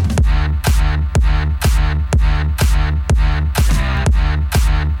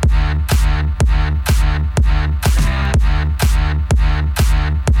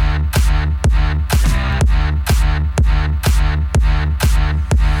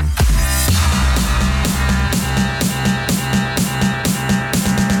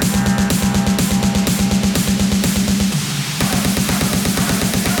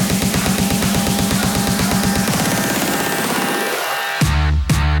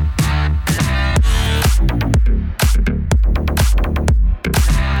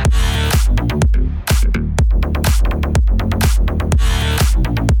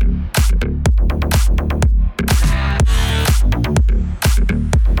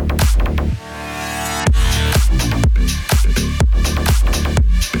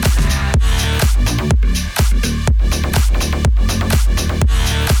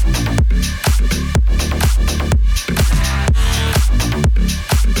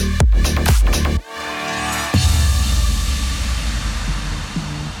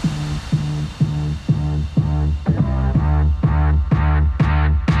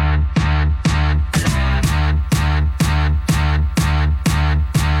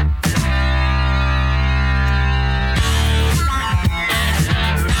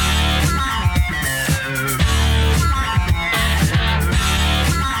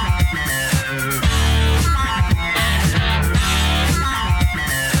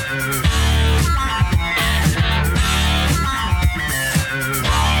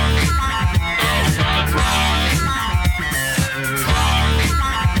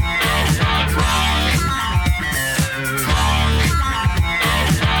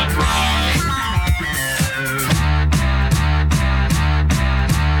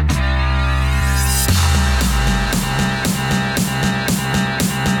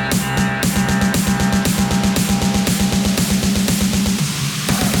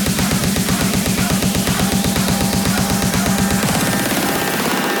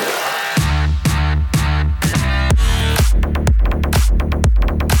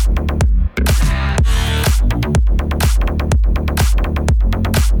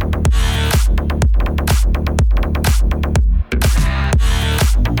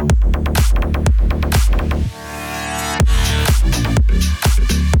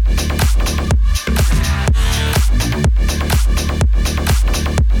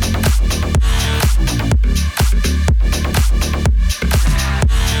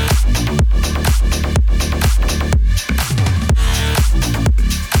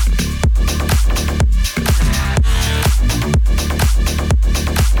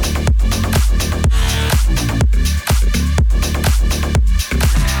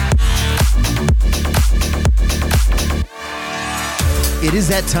 It is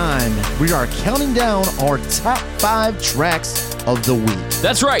that time. We are counting down our top 5 tracks of the week.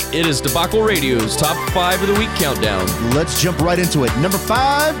 That's right. It is Debacle Radio's Top 5 of the Week countdown. Let's jump right into it. Number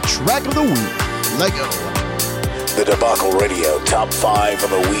 5, track of the week. Let go. The Debacle Radio Top 5 of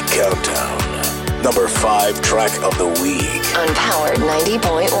the Week countdown. Number 5 track of the week. On Power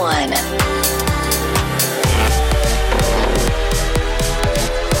 90.1.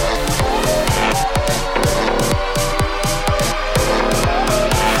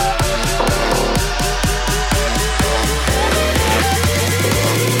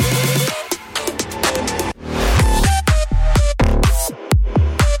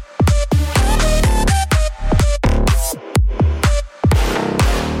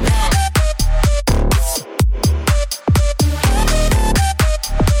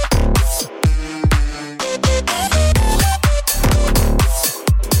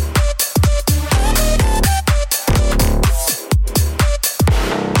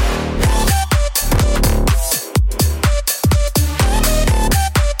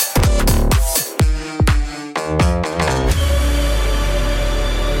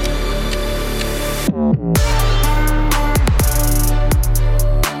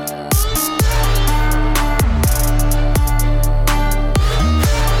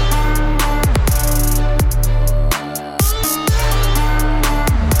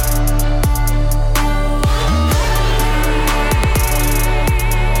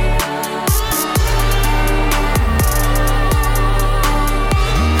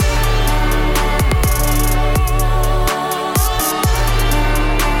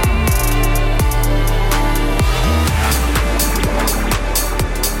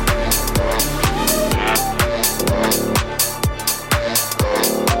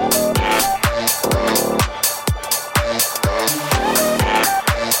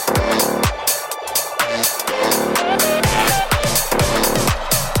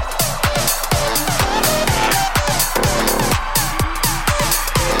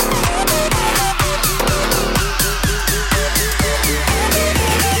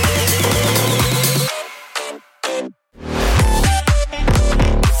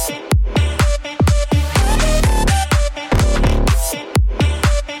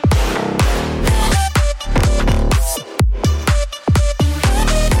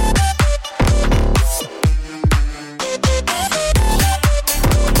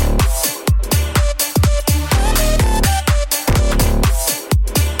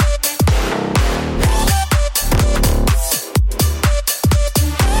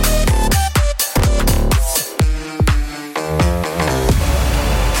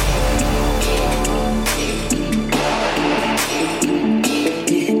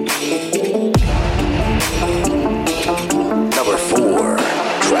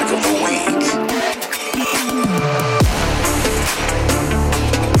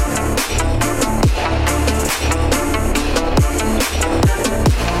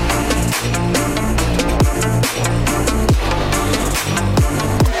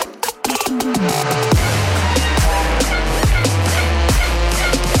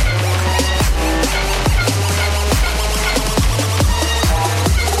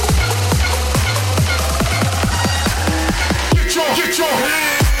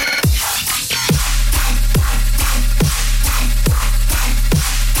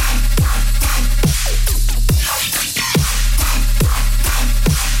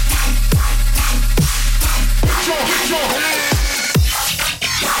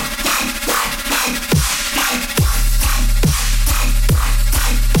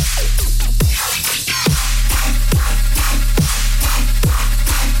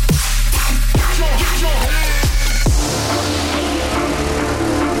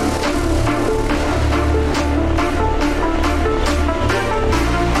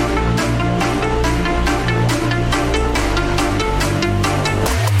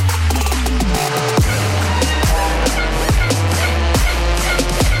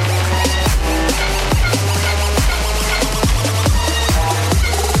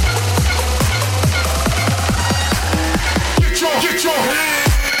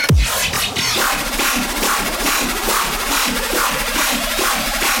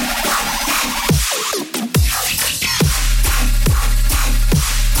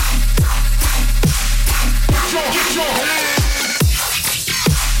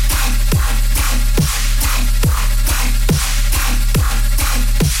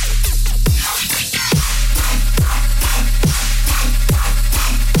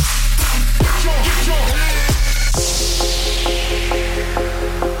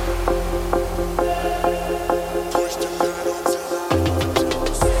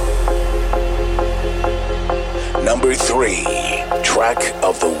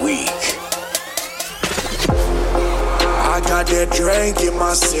 week. I got that drink in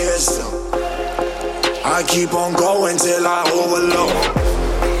my system. I keep on going till I overload.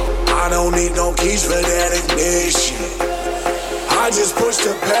 I don't need no keys for that ignition. I just push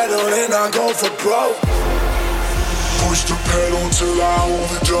the pedal and I go for broke. Push the pedal till I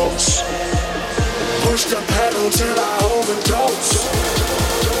overdose. Push the pedal till I overdose.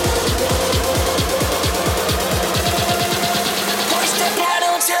 Push the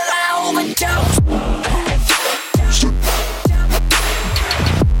pedal till I overdose.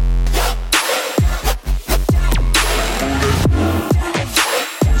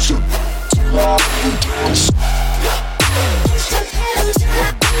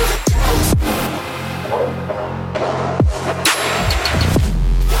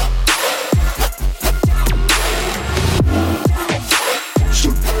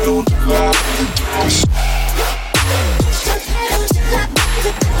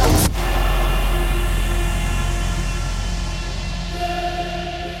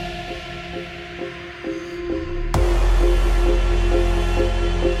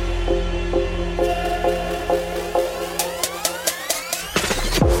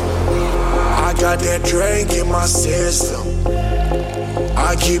 That drink in my system.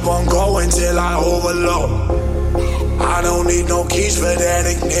 I keep on going till I overload. I don't need no keys for that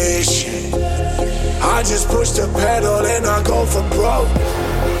ignition. I just push the pedal and I go for broke.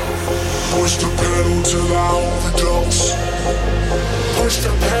 Push the pedal till I overdose. Push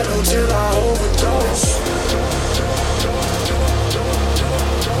the pedal till I overdose.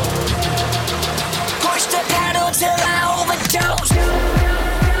 Push the pedal till I overdose.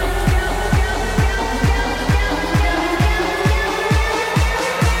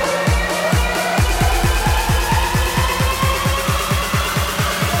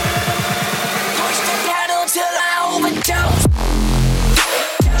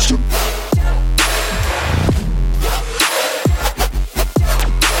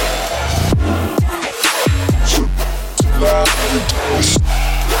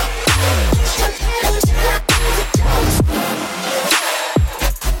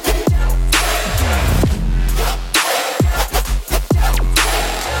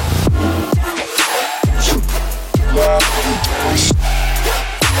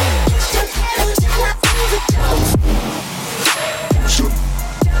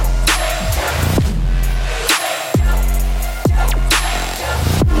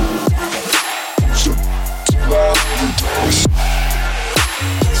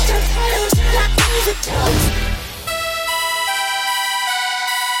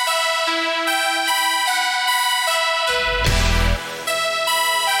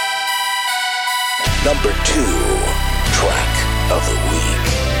 Number 2 track of the week.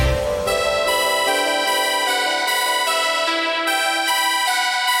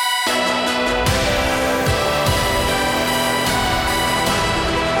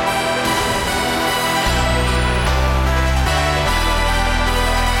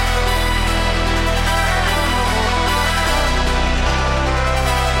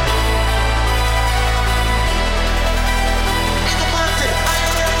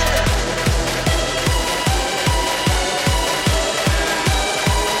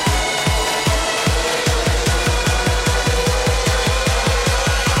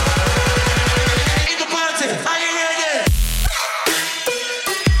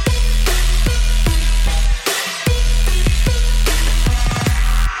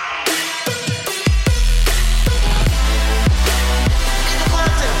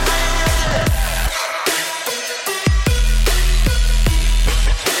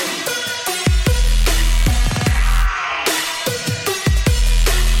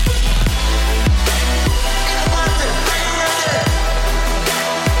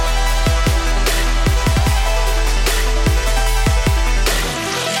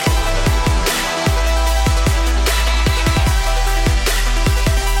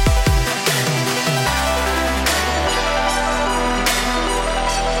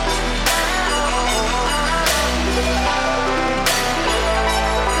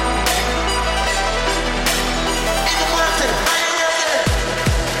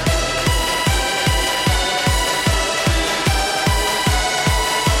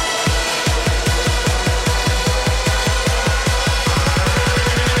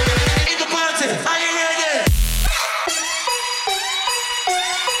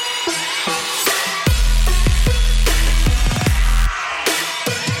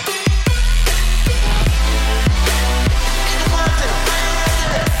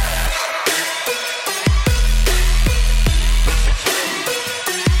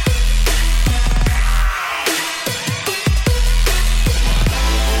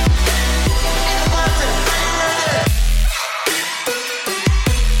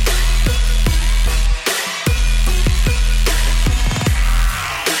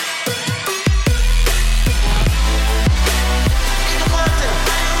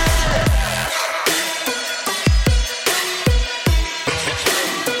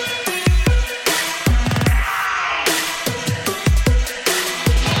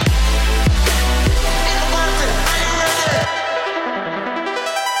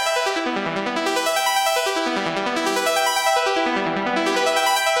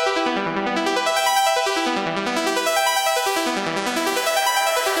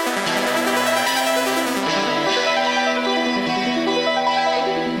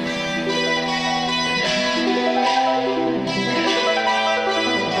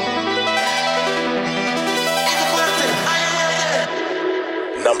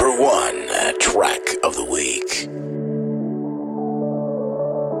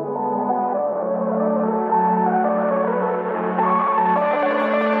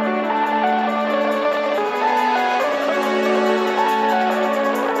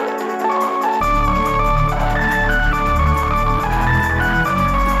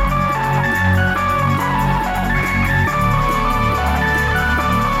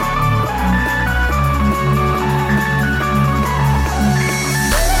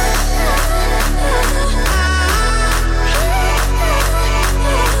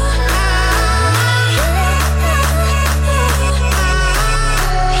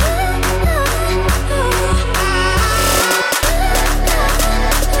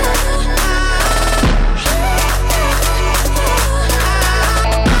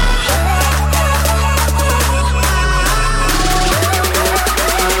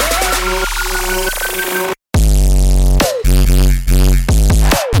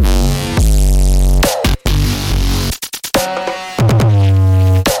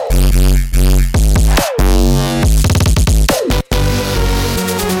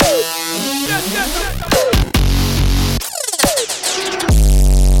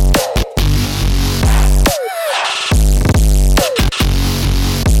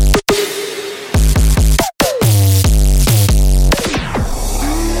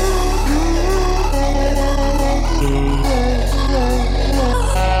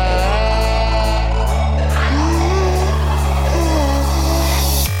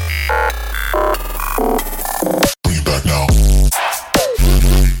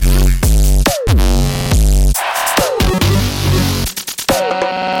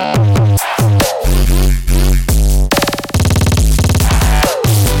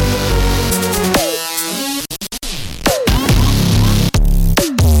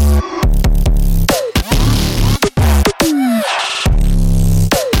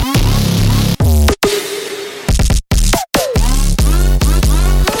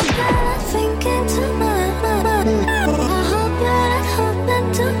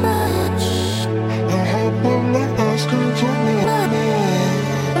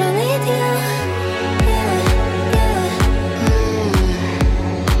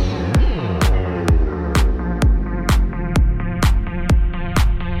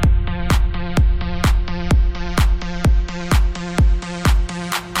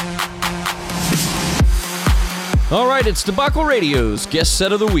 it's Debacle Radio's Guest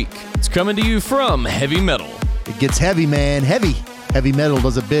Set of the Week. It's coming to you from Heavy Metal. It gets heavy, man. Heavy. Heavy metal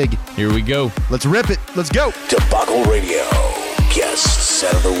does it big. Here we go. Let's rip it. Let's go. Debacle Radio, Guest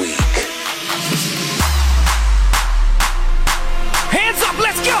Set of the Week. Hands up,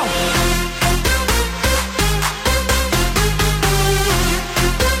 let's go!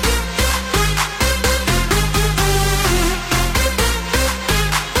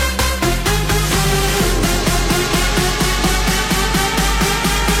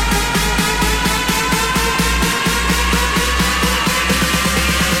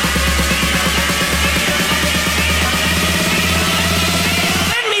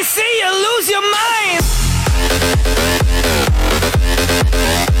 Let me see you lose your mind!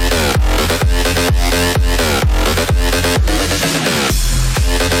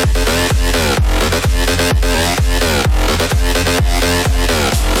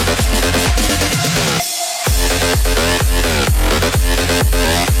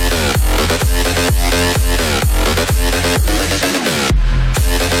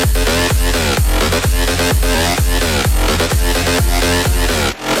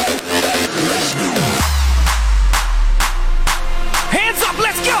 Hands up,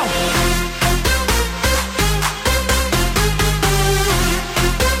 let's go!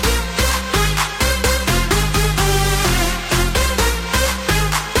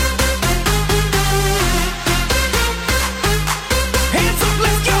 Hands up,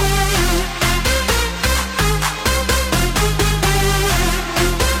 let's go!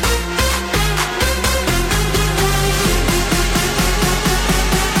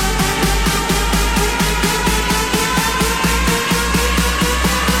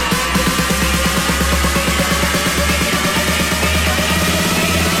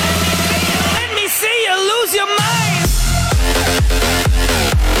 Let me see you lose your mind!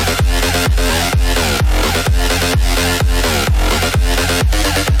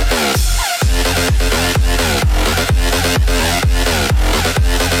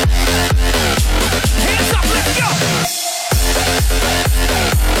 Hands up, let's go!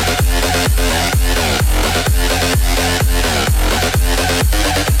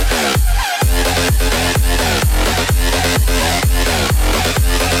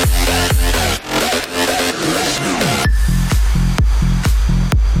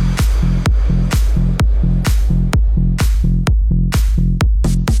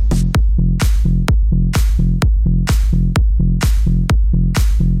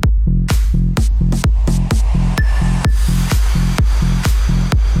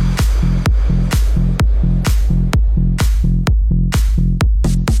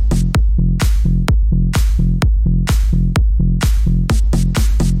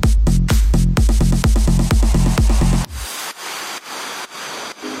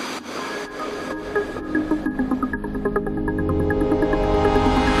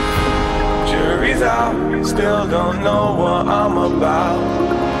 Jury's out, still don't know what I'm about.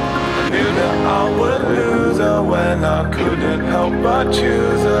 I knew that I would lose her when I couldn't help but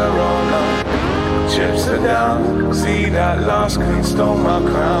choose her. Oh no, chips are down, see that loss can stole my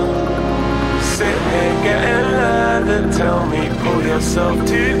crown. Sitting here getting leather, tell me pull yourself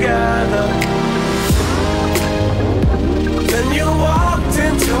together. Then you walked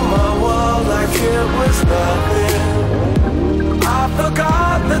into my world like it was nothing. I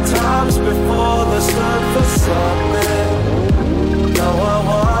forgot the times before that stood for something. Now I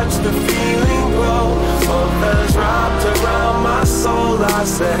watch the feeling grow, both hands wrapped around my soul. I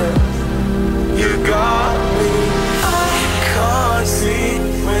said, you got me. I can't see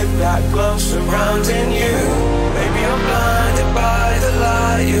with that glow surrounding you. Maybe I'm blinded by the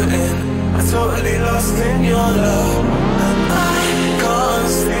light you're in. I'm totally lost in your love, and I can't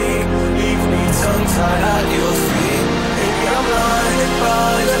speak. Leave me tongue-tied at your feet. Maybe I'm blinded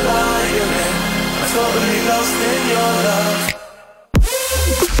by the light you're in. I'm totally lost in your love.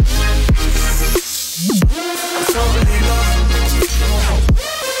 I'm totally lost.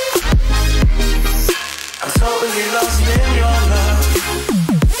 I'm totally lost in your love.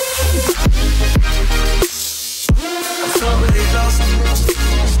 I'm totally lost.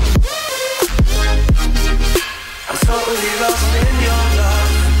 I'm totally lost in your love.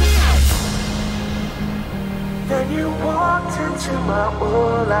 Then you walked into my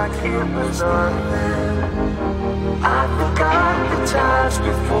world like it was nothing. I forgot the times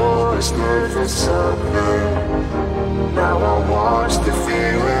before it stood for something. Now I watch the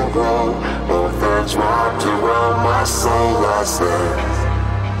feeling grow, both hands wrapped around my soul. I said,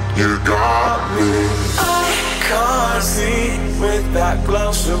 you got me. I can't see with that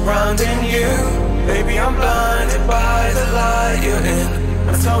glow surrounding you. Baby, I'm blinded by the light you're in.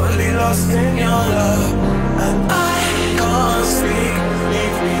 I'm totally lost in your love, and I can't speak.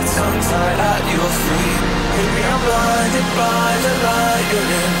 Leave me tongue-tied at your feet. Maybe I'm blinded by the light you're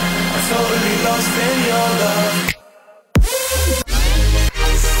in. I'm totally lost in your love.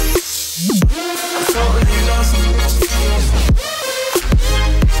 I'm totally lost.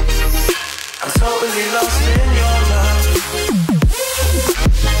 I'm totally lost in your love.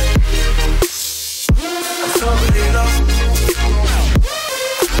 I'm totally lost.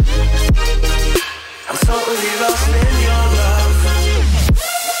 I'm totally lost in your love.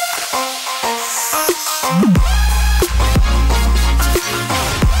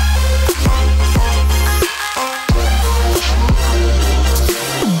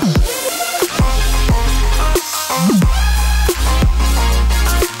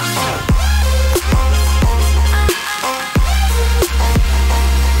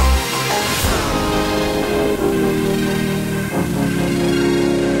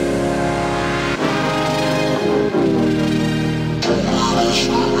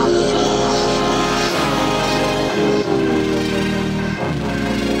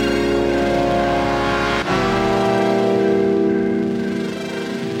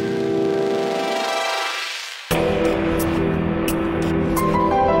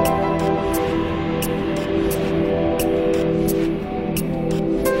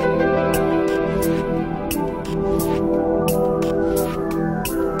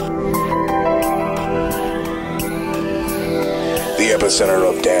 Epicenter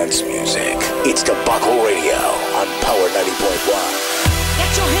of dance music. It's Debacle Radio on Power 90.1.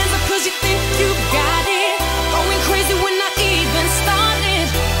 Get your hands up 'cause you think you got it. Going crazy when I even started.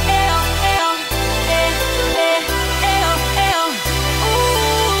 L, L, L, L, L, L.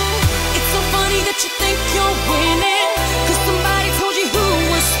 Ooh, it's so funny that you think you're winning 'cause somebody told you who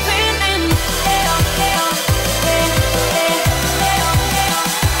was spinning. L, L, L, L, L, L.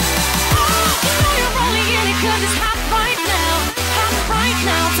 Oh, you know you're only in it 'cause it's hot right now. Right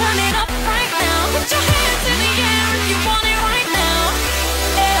now, turn it up right now. Put your hands in the air if you want it right now.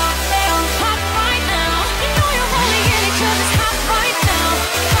 L, L, hot right now. You know you're only in it 'cause it's hot right now.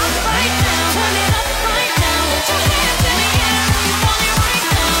 Hot right now, turn it up right now. Put your hands in the air if you want it right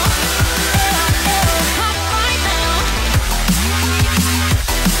now. L, L, hot right now.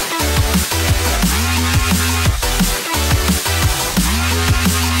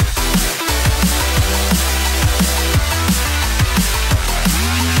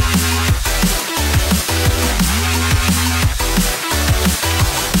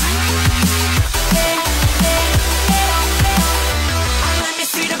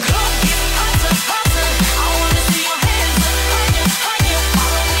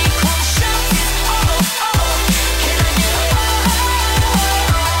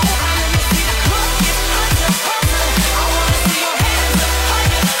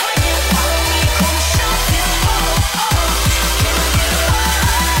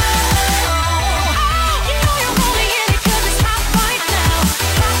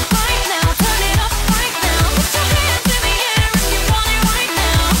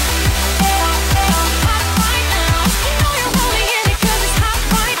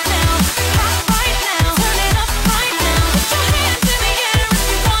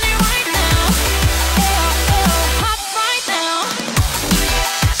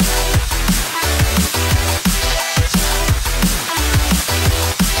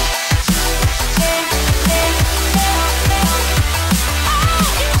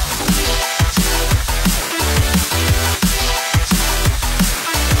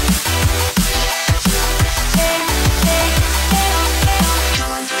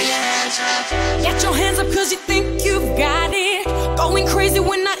 Get your hands up 'cause you think you've got it. Going crazy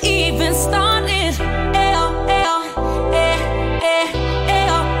when I even started. L, L, L,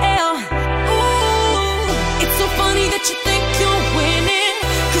 L, L. Ooh, it's so funny that you think you're winning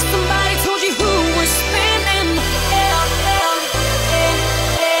 'cause somebody told you who was spinning. L, L, L,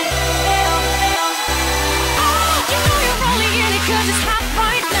 L, L, L. Oh, you know you're only in it 'cause it's hot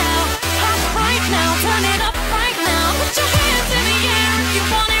right now. Hot right now, turn it up right now. Put your hands in the air if you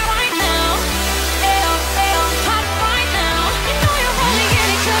want it right now. L, L, hot right now. You know you're only in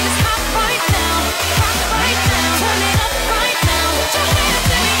it 'cause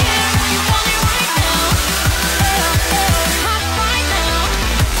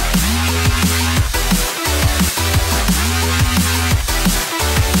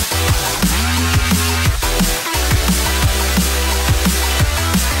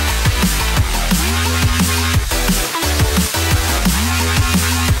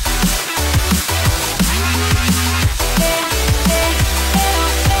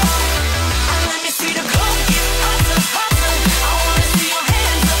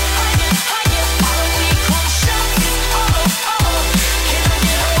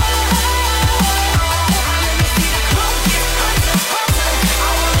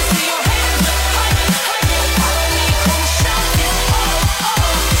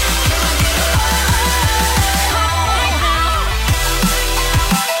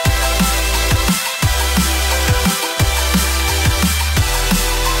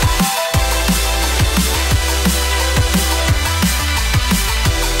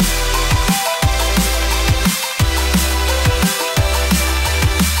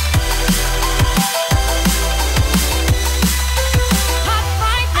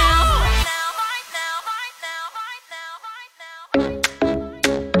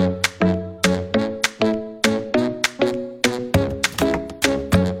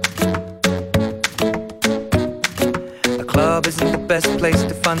best place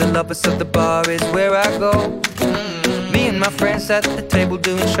to find the lovers, so the bar is where I go. Me and my friends at the table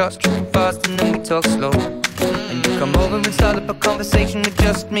doing shots, tripping fast, and then we talk slow. And you come over and start up a conversation with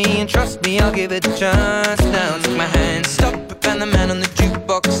just me, and trust me, I'll give it a chance. Now take my hand, stop it, and the man on the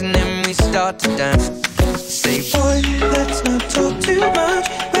jukebox, and then we start to dance. Say, boy, let's not talk too much.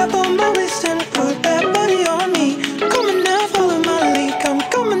 Grab on my waist and put that body on me. Come on now, follow my lead.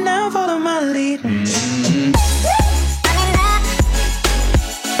 Come on now, follow my lead.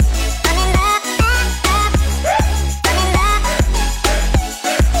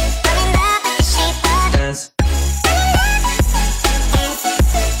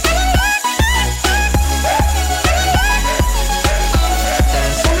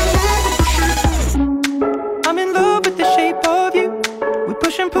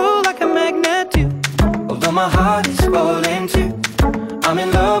 My heart is falling too. I'm in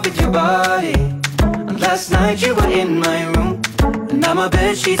love with your body. And last night you were in my room, and now my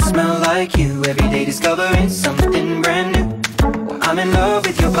bedsheets smell like you. Every day discovering something brand new. I'm in love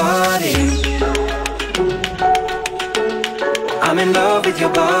with your body. I'm in love with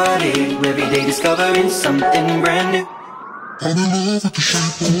your body. Every day discovering something brand new. I'm in love with the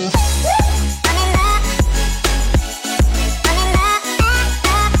shape of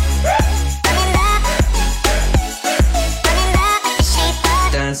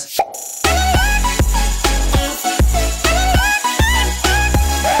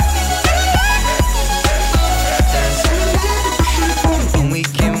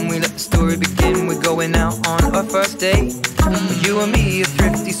first date. You and me are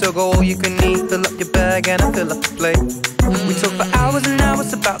thrifty, so go all you can eat. Fill up your bag and I fill up the plate. We talk for hours and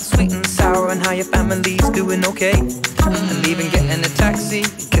hours about the sweet and sour and how your family's doing okay. And even getting a taxi,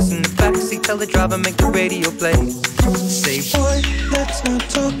 kissing the backseat, tell the driver make the radio play. Say, boy, let's not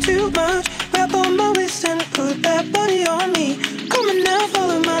talk too much. Grab on my waist and put that body on me. Come on now,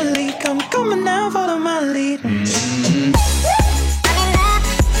 follow my lead. Come on now, follow my lead.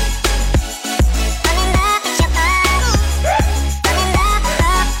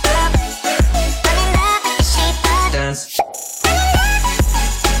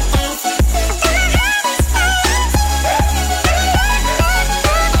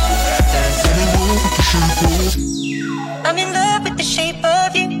 I'm in love with the shape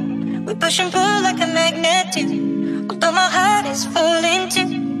of you. We push and pull like a magnet do. Although my heart is falling too.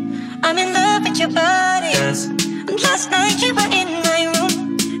 I'm in love with your body. And last night you were in my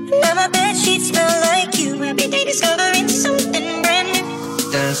room, and now my bedsheets smell like you. Every day discovering something brand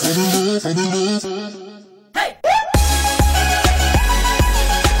new. Dance. Hey!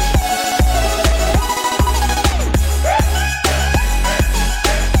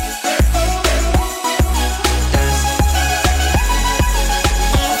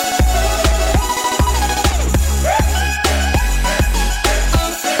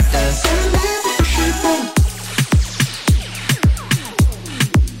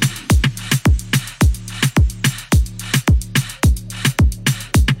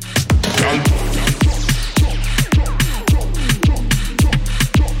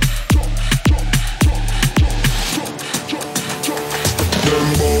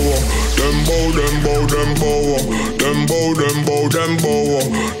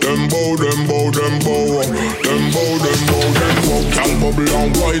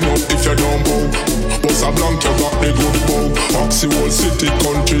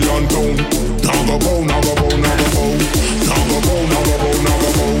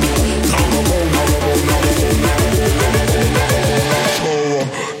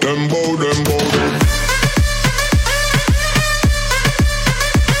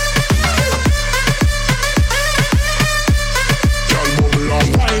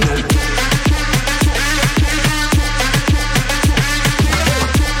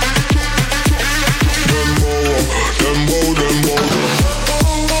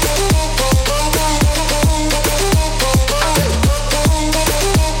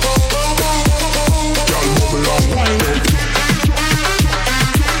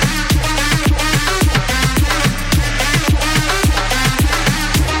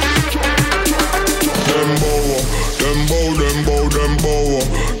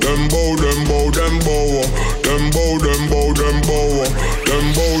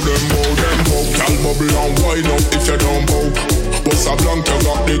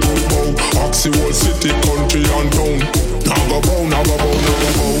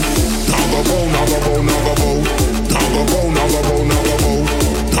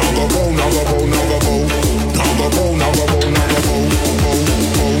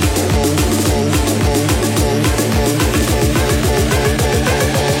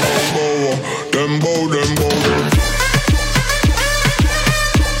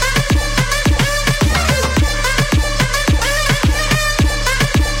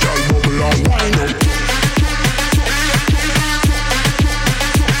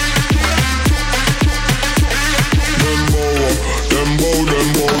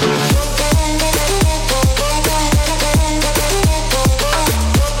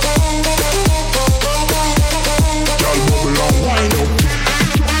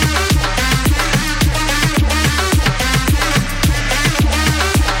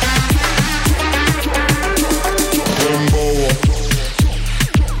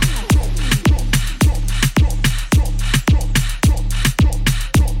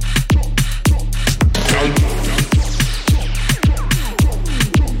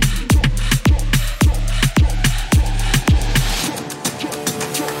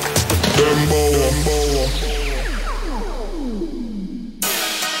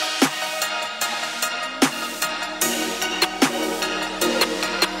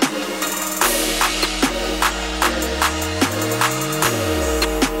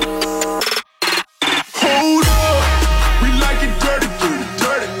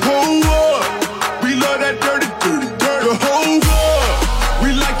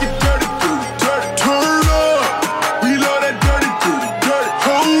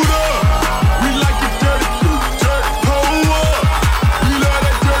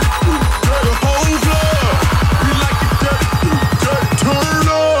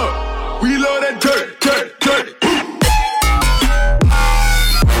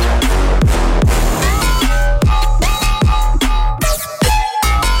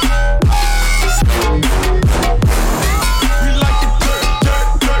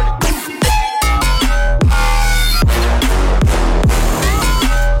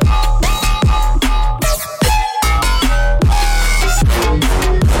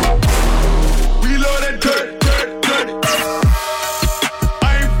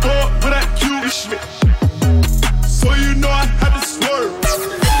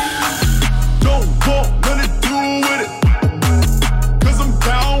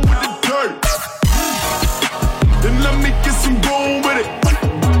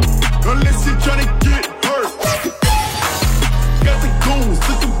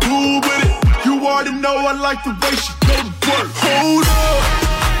 know I like the way she go to work. Hold up,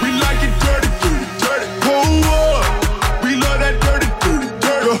 we like it dirty, dirty, dirty. Hold up, we love that dirty, dirty,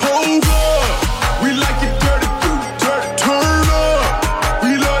 dirty. Hold up, we like it dirty, dirty, dirty. Turn up,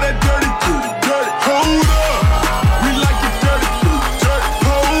 we love that dirty, dirty, dirty. Hold up, we like it dirty, dirty, dirty.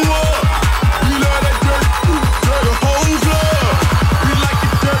 Hold up, we love that dirty, dirty, dirty. Hold up, we like it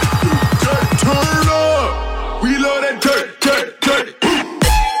dirty, dirty, dirty.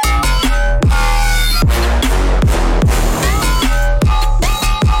 Turn up,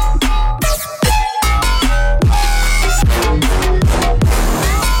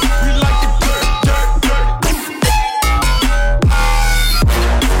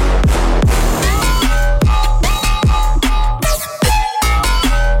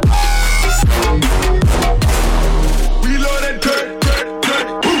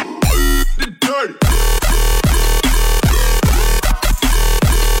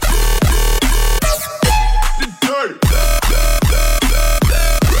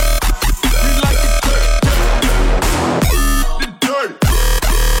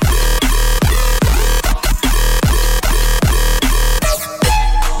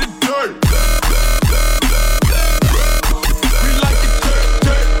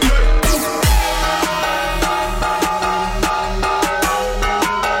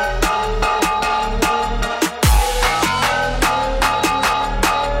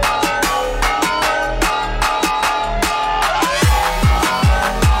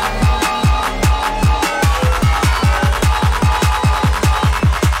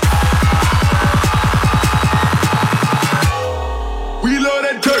 we love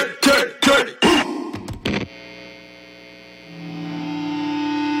that dirty, dirty, dirty.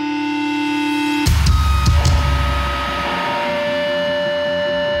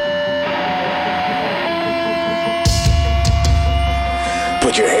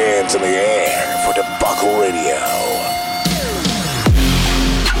 Put your hands in the air for Debacle Radio.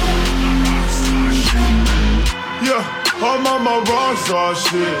 Yeah, I'm on my rockstar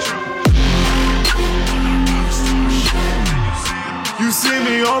shit. You see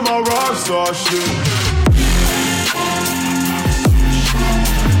me on my rockstar shit.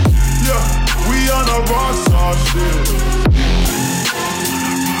 Yeah, we on a rockstar shit.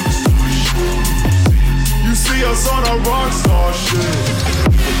 You see us on a rockstar shit.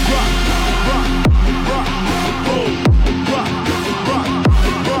 Rock, rock, rock, roll, rock, rock,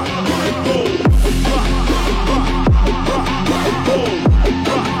 rock, roll, rock, rock, rock, roll,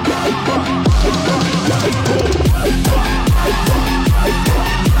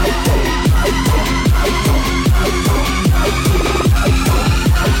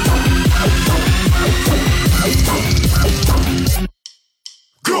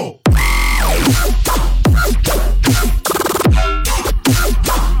 go.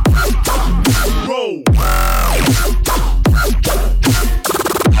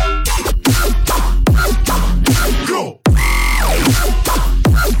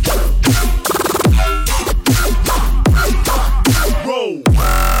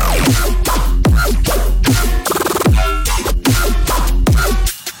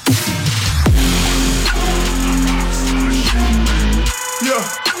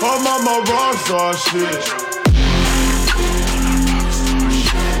 I'm on my rockstar shit.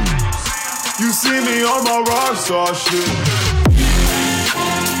 You see me on my rockstar shit.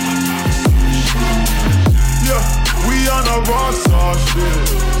 Yeah, we on a rockstar shit.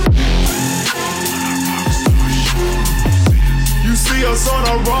 You see us on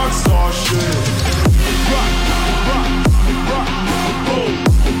a rockstar shit. Rock, rock, rock, roll,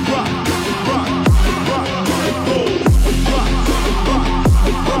 rock, rock, rock, roll, rock, rock.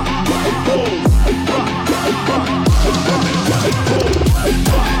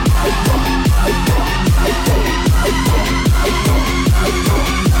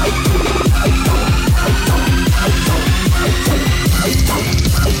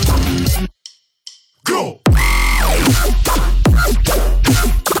 Go!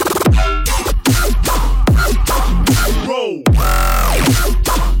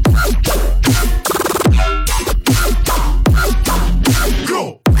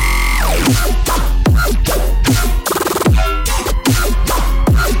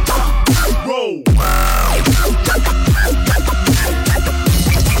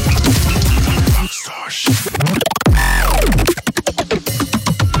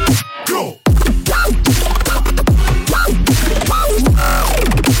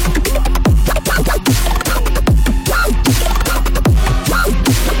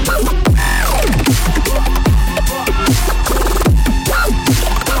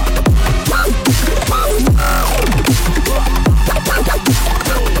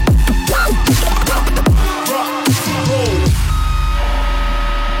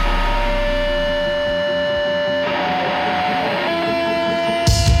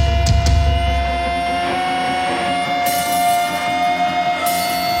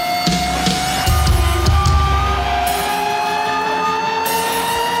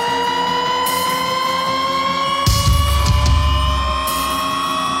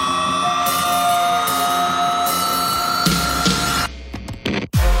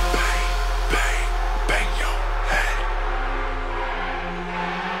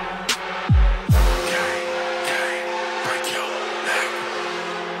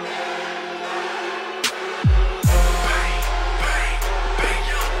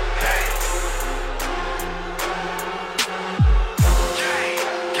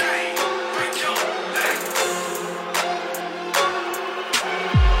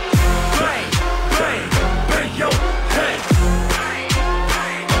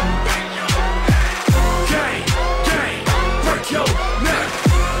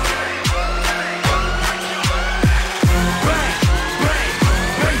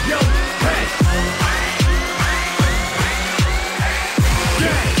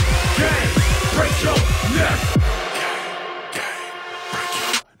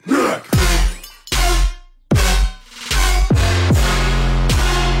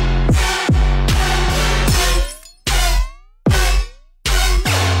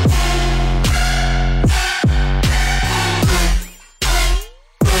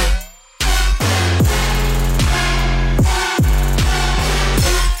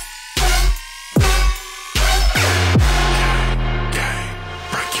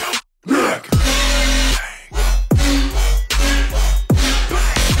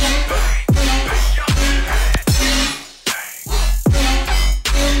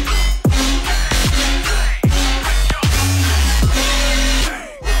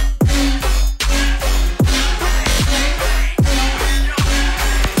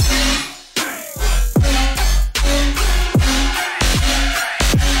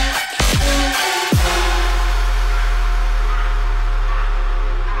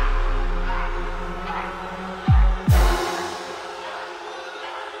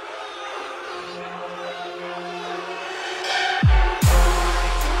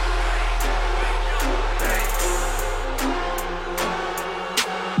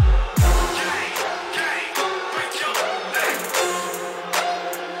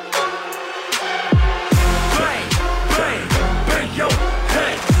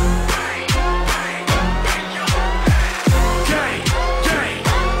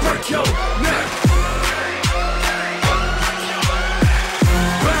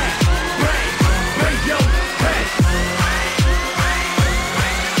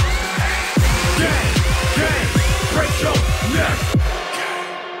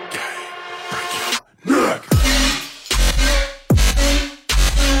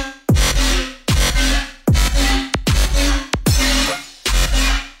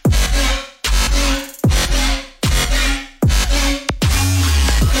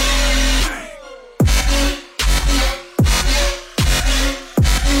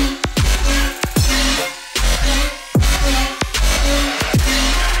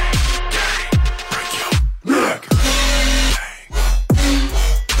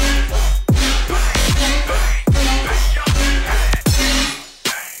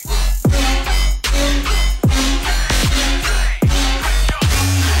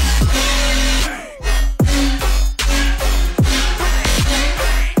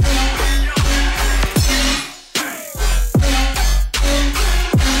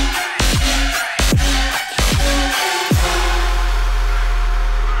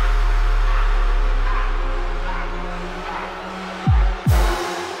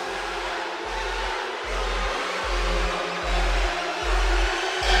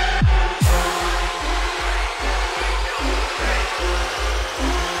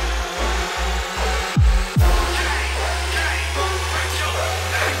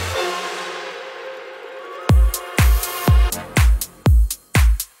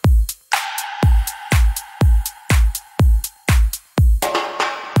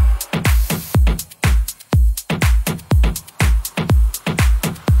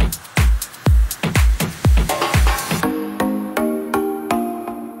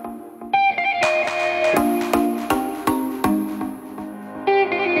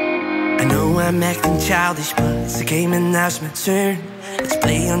 acting childish, but it's a game and now it's my turn. Let's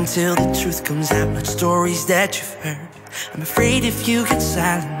play until the truth comes out, like stories that you've heard. I'm afraid if you get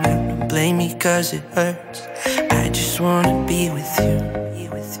silent, don't blame me cause it hurts. I just wanna be with you.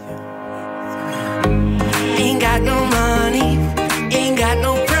 Ain't got no money, ain't got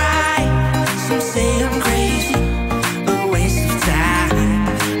no pride. Some say I'm crazy, a waste of time.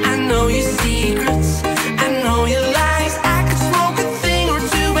 I know your secrets, I know your lies. I could smoke a thing or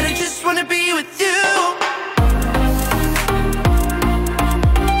two, but I just wanna be with you.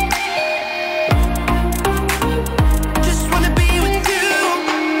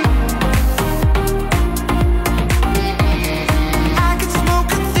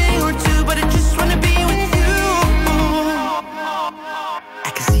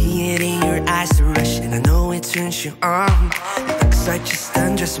 Turns you on. It looks like just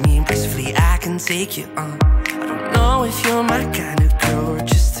undress me impressively. I can take you on. I don't know if you're my kind of girl or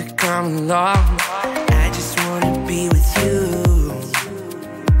just to come along. I just wanna be with you.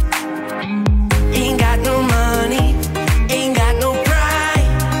 Ain't got no money, ain't got no pride.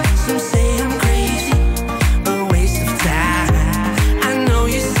 Some say I'm crazy, a waste of time. I know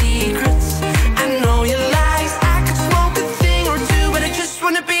your secrets, I know your lies. I could smoke a thing or two, but I just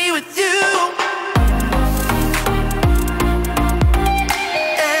wanna be with you.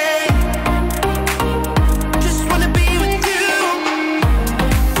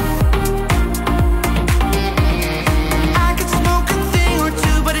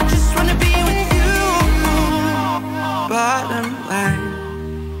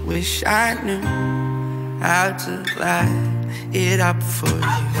 Wish I knew how to light it up for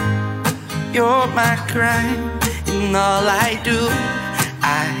you. You're my crime, and all I do,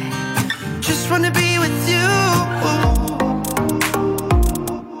 I just wanna be with you.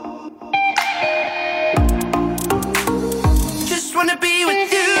 Just wanna be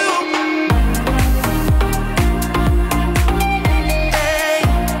with you.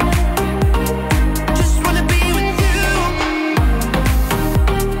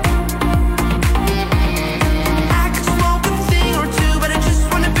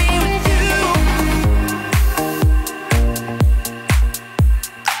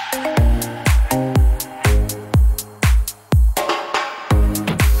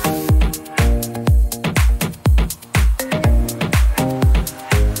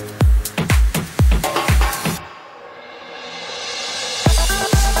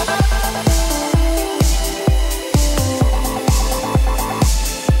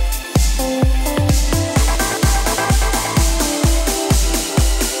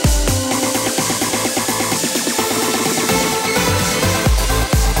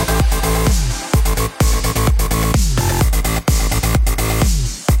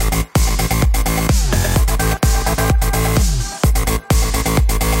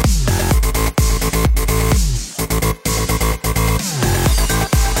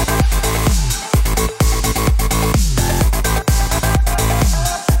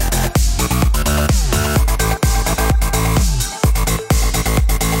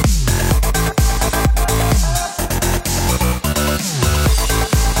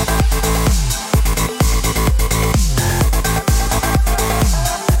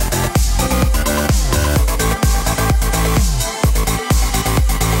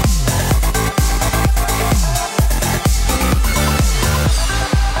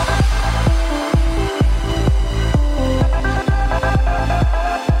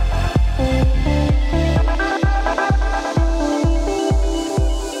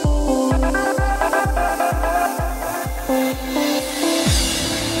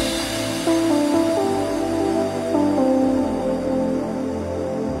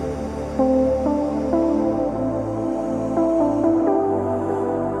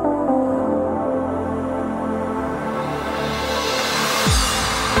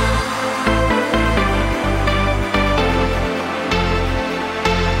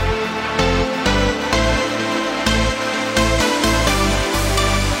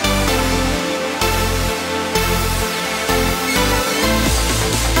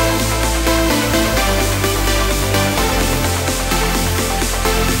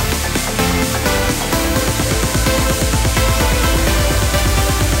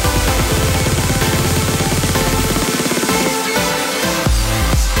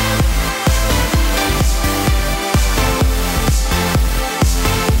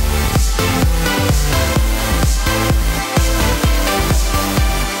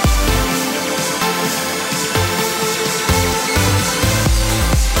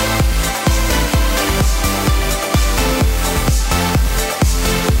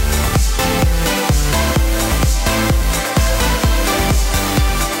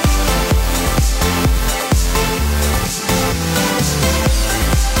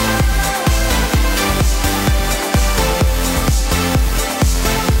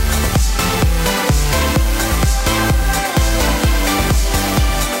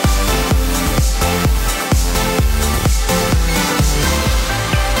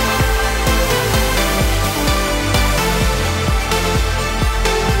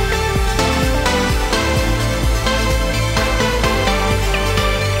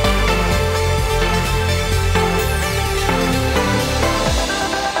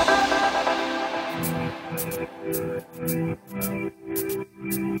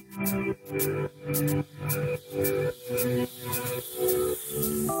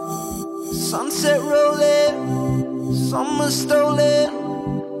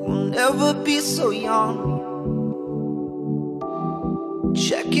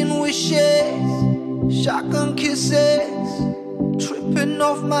 Checking wishes, shotgun kisses, tripping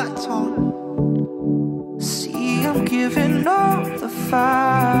off my tongue. See, I'm giving up the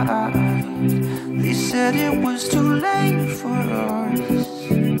fight. They said it was too late for us,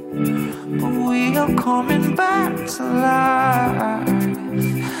 but we are coming back to life.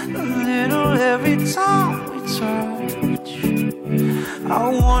 A little every time we touch. I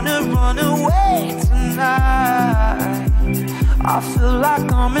wanna run away tonight. I feel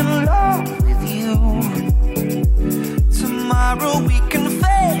like I'm in love with you. Tomorrow we can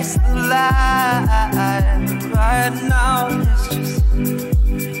face the light. Right now it's just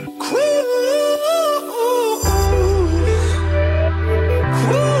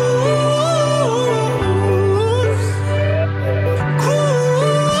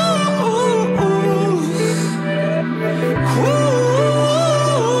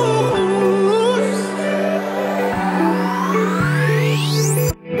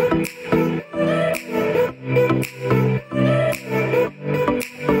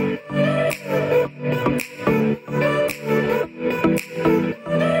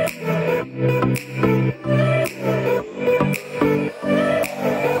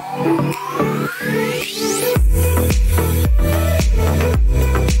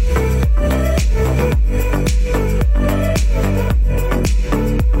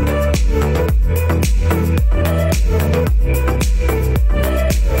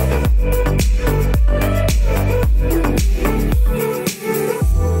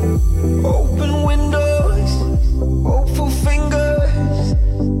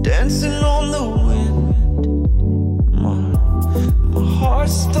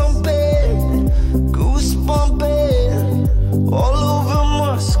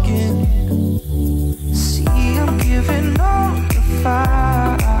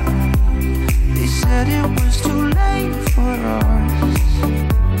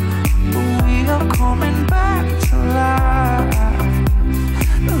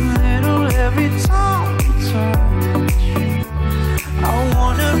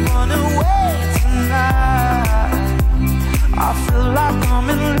I feel like I'm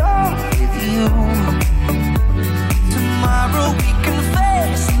in love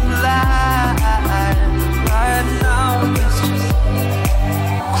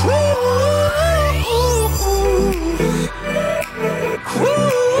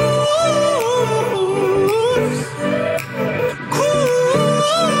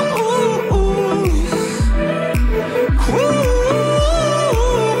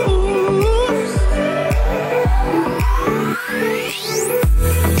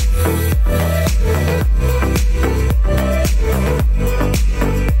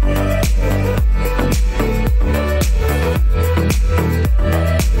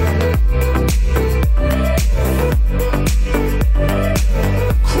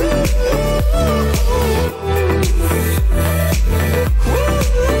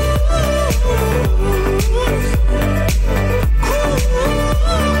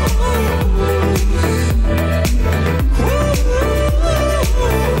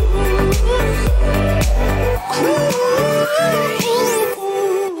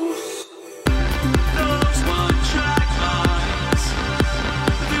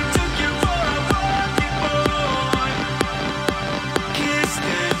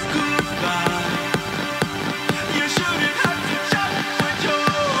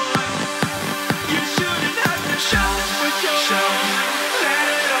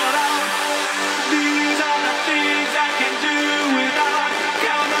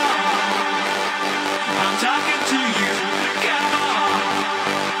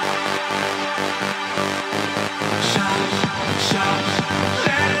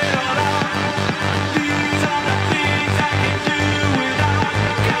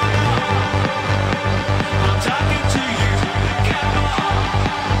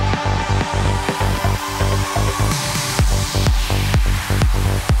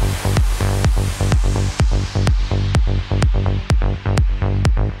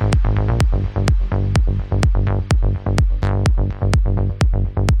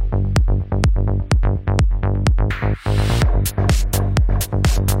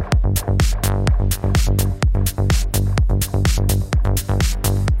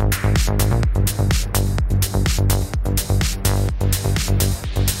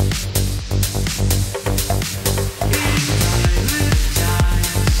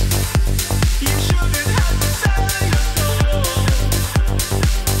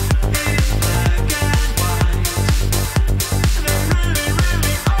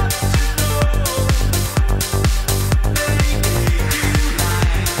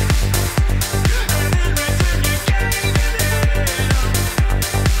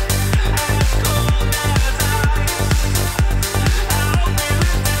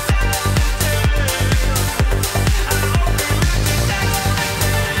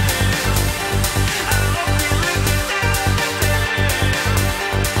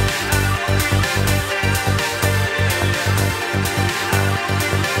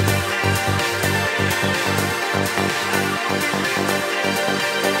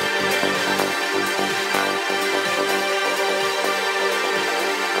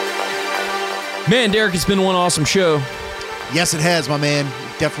Man, Derek, it's been one awesome show. Yes, it has, my man.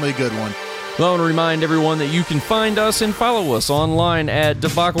 Definitely a good one. Well, I want to remind everyone that you can find us and follow us online at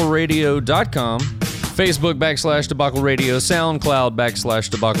debacleradio.com, Facebook /Debacle Radio, SoundCloud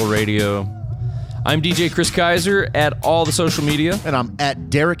 /Debacle Radio. I'm DJ Chris Kaiser at all the social media. And I'm at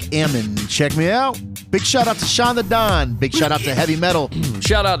Derek Ammon. Check me out. Big shout out to Sean the Don. Big shout out to Heavy Metal.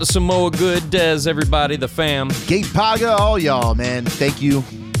 Shout out to Samoa Good, Dez, everybody, the fam. Gate Paga, all y'all, man. Thank you.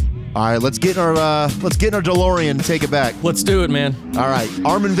 All right, let's get in our DeLorean and take it back. Let's do it, man. All right,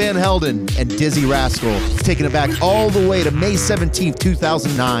 Armin van Helden and Dizzy Rascal taking it back all the way to May 17th,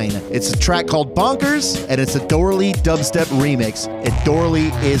 2009. It's a track called Bonkers, and it's a Dorley dubstep remix. And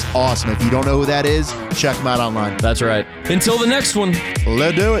Dorley is awesome. If you don't know who that is, check them out online. That's right. Until the next one,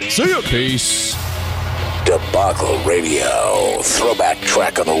 let's do it. See ya. Peace. Debacle Radio, throwback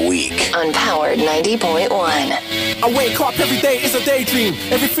track of the week. On Powered 90.1. I wake up every day, it's a daydream.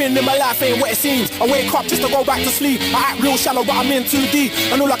 Everything in my life ain't what it seems. I wake up just to go back to sleep. I act real shallow, but I'm in too deep.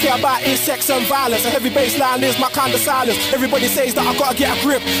 And all I care about is sex and violence. A heavy bass line is my kind of silence. Everybody says that I gotta get a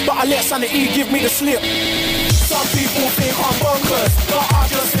grip, but I let sanity give me the slip. Some people think I'm bonkers, but I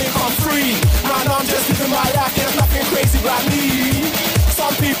just think I'm free. Man, I'm just living my life, there's nothing crazy about me.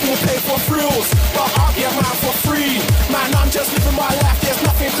 Some people pay for thrills, but I get mine for free. Man, I'm just living my life, there's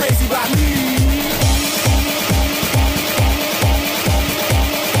nothing crazy about me.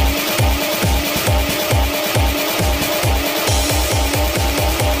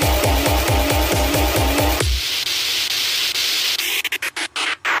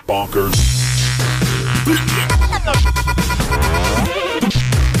 Bonkers.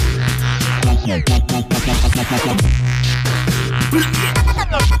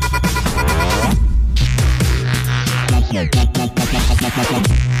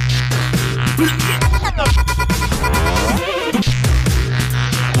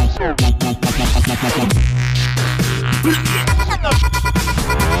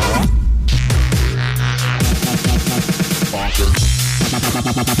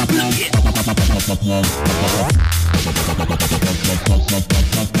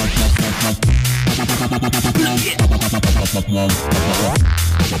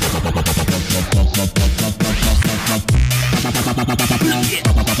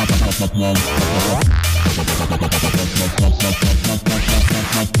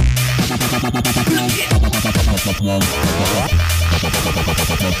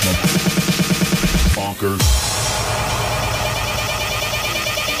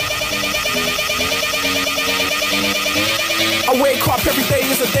 I wake up every day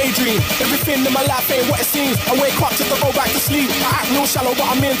is a daydream. Everything in my life ain't what it seems. I wake up just to go back to sleep. I act real shallow, but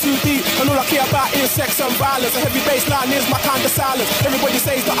I'm in too deep. And all I care about is sex and violence. A heavy bass line is my kind of silence. Everybody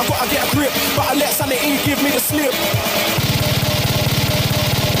says that I gotta get a grip, but I let sanity give me the slip.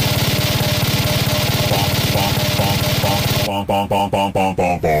 Bonk, bonk, bonk, bonk, bonk,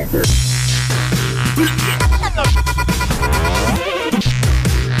 bonk, bonk.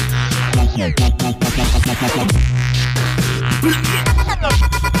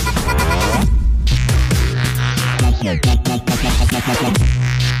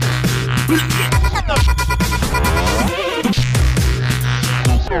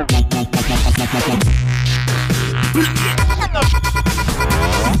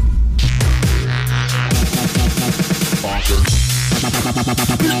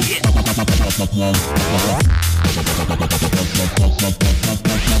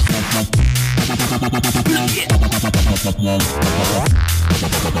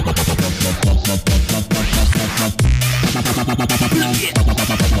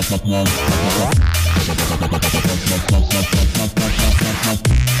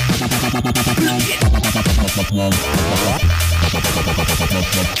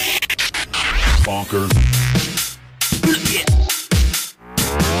 Bonkers.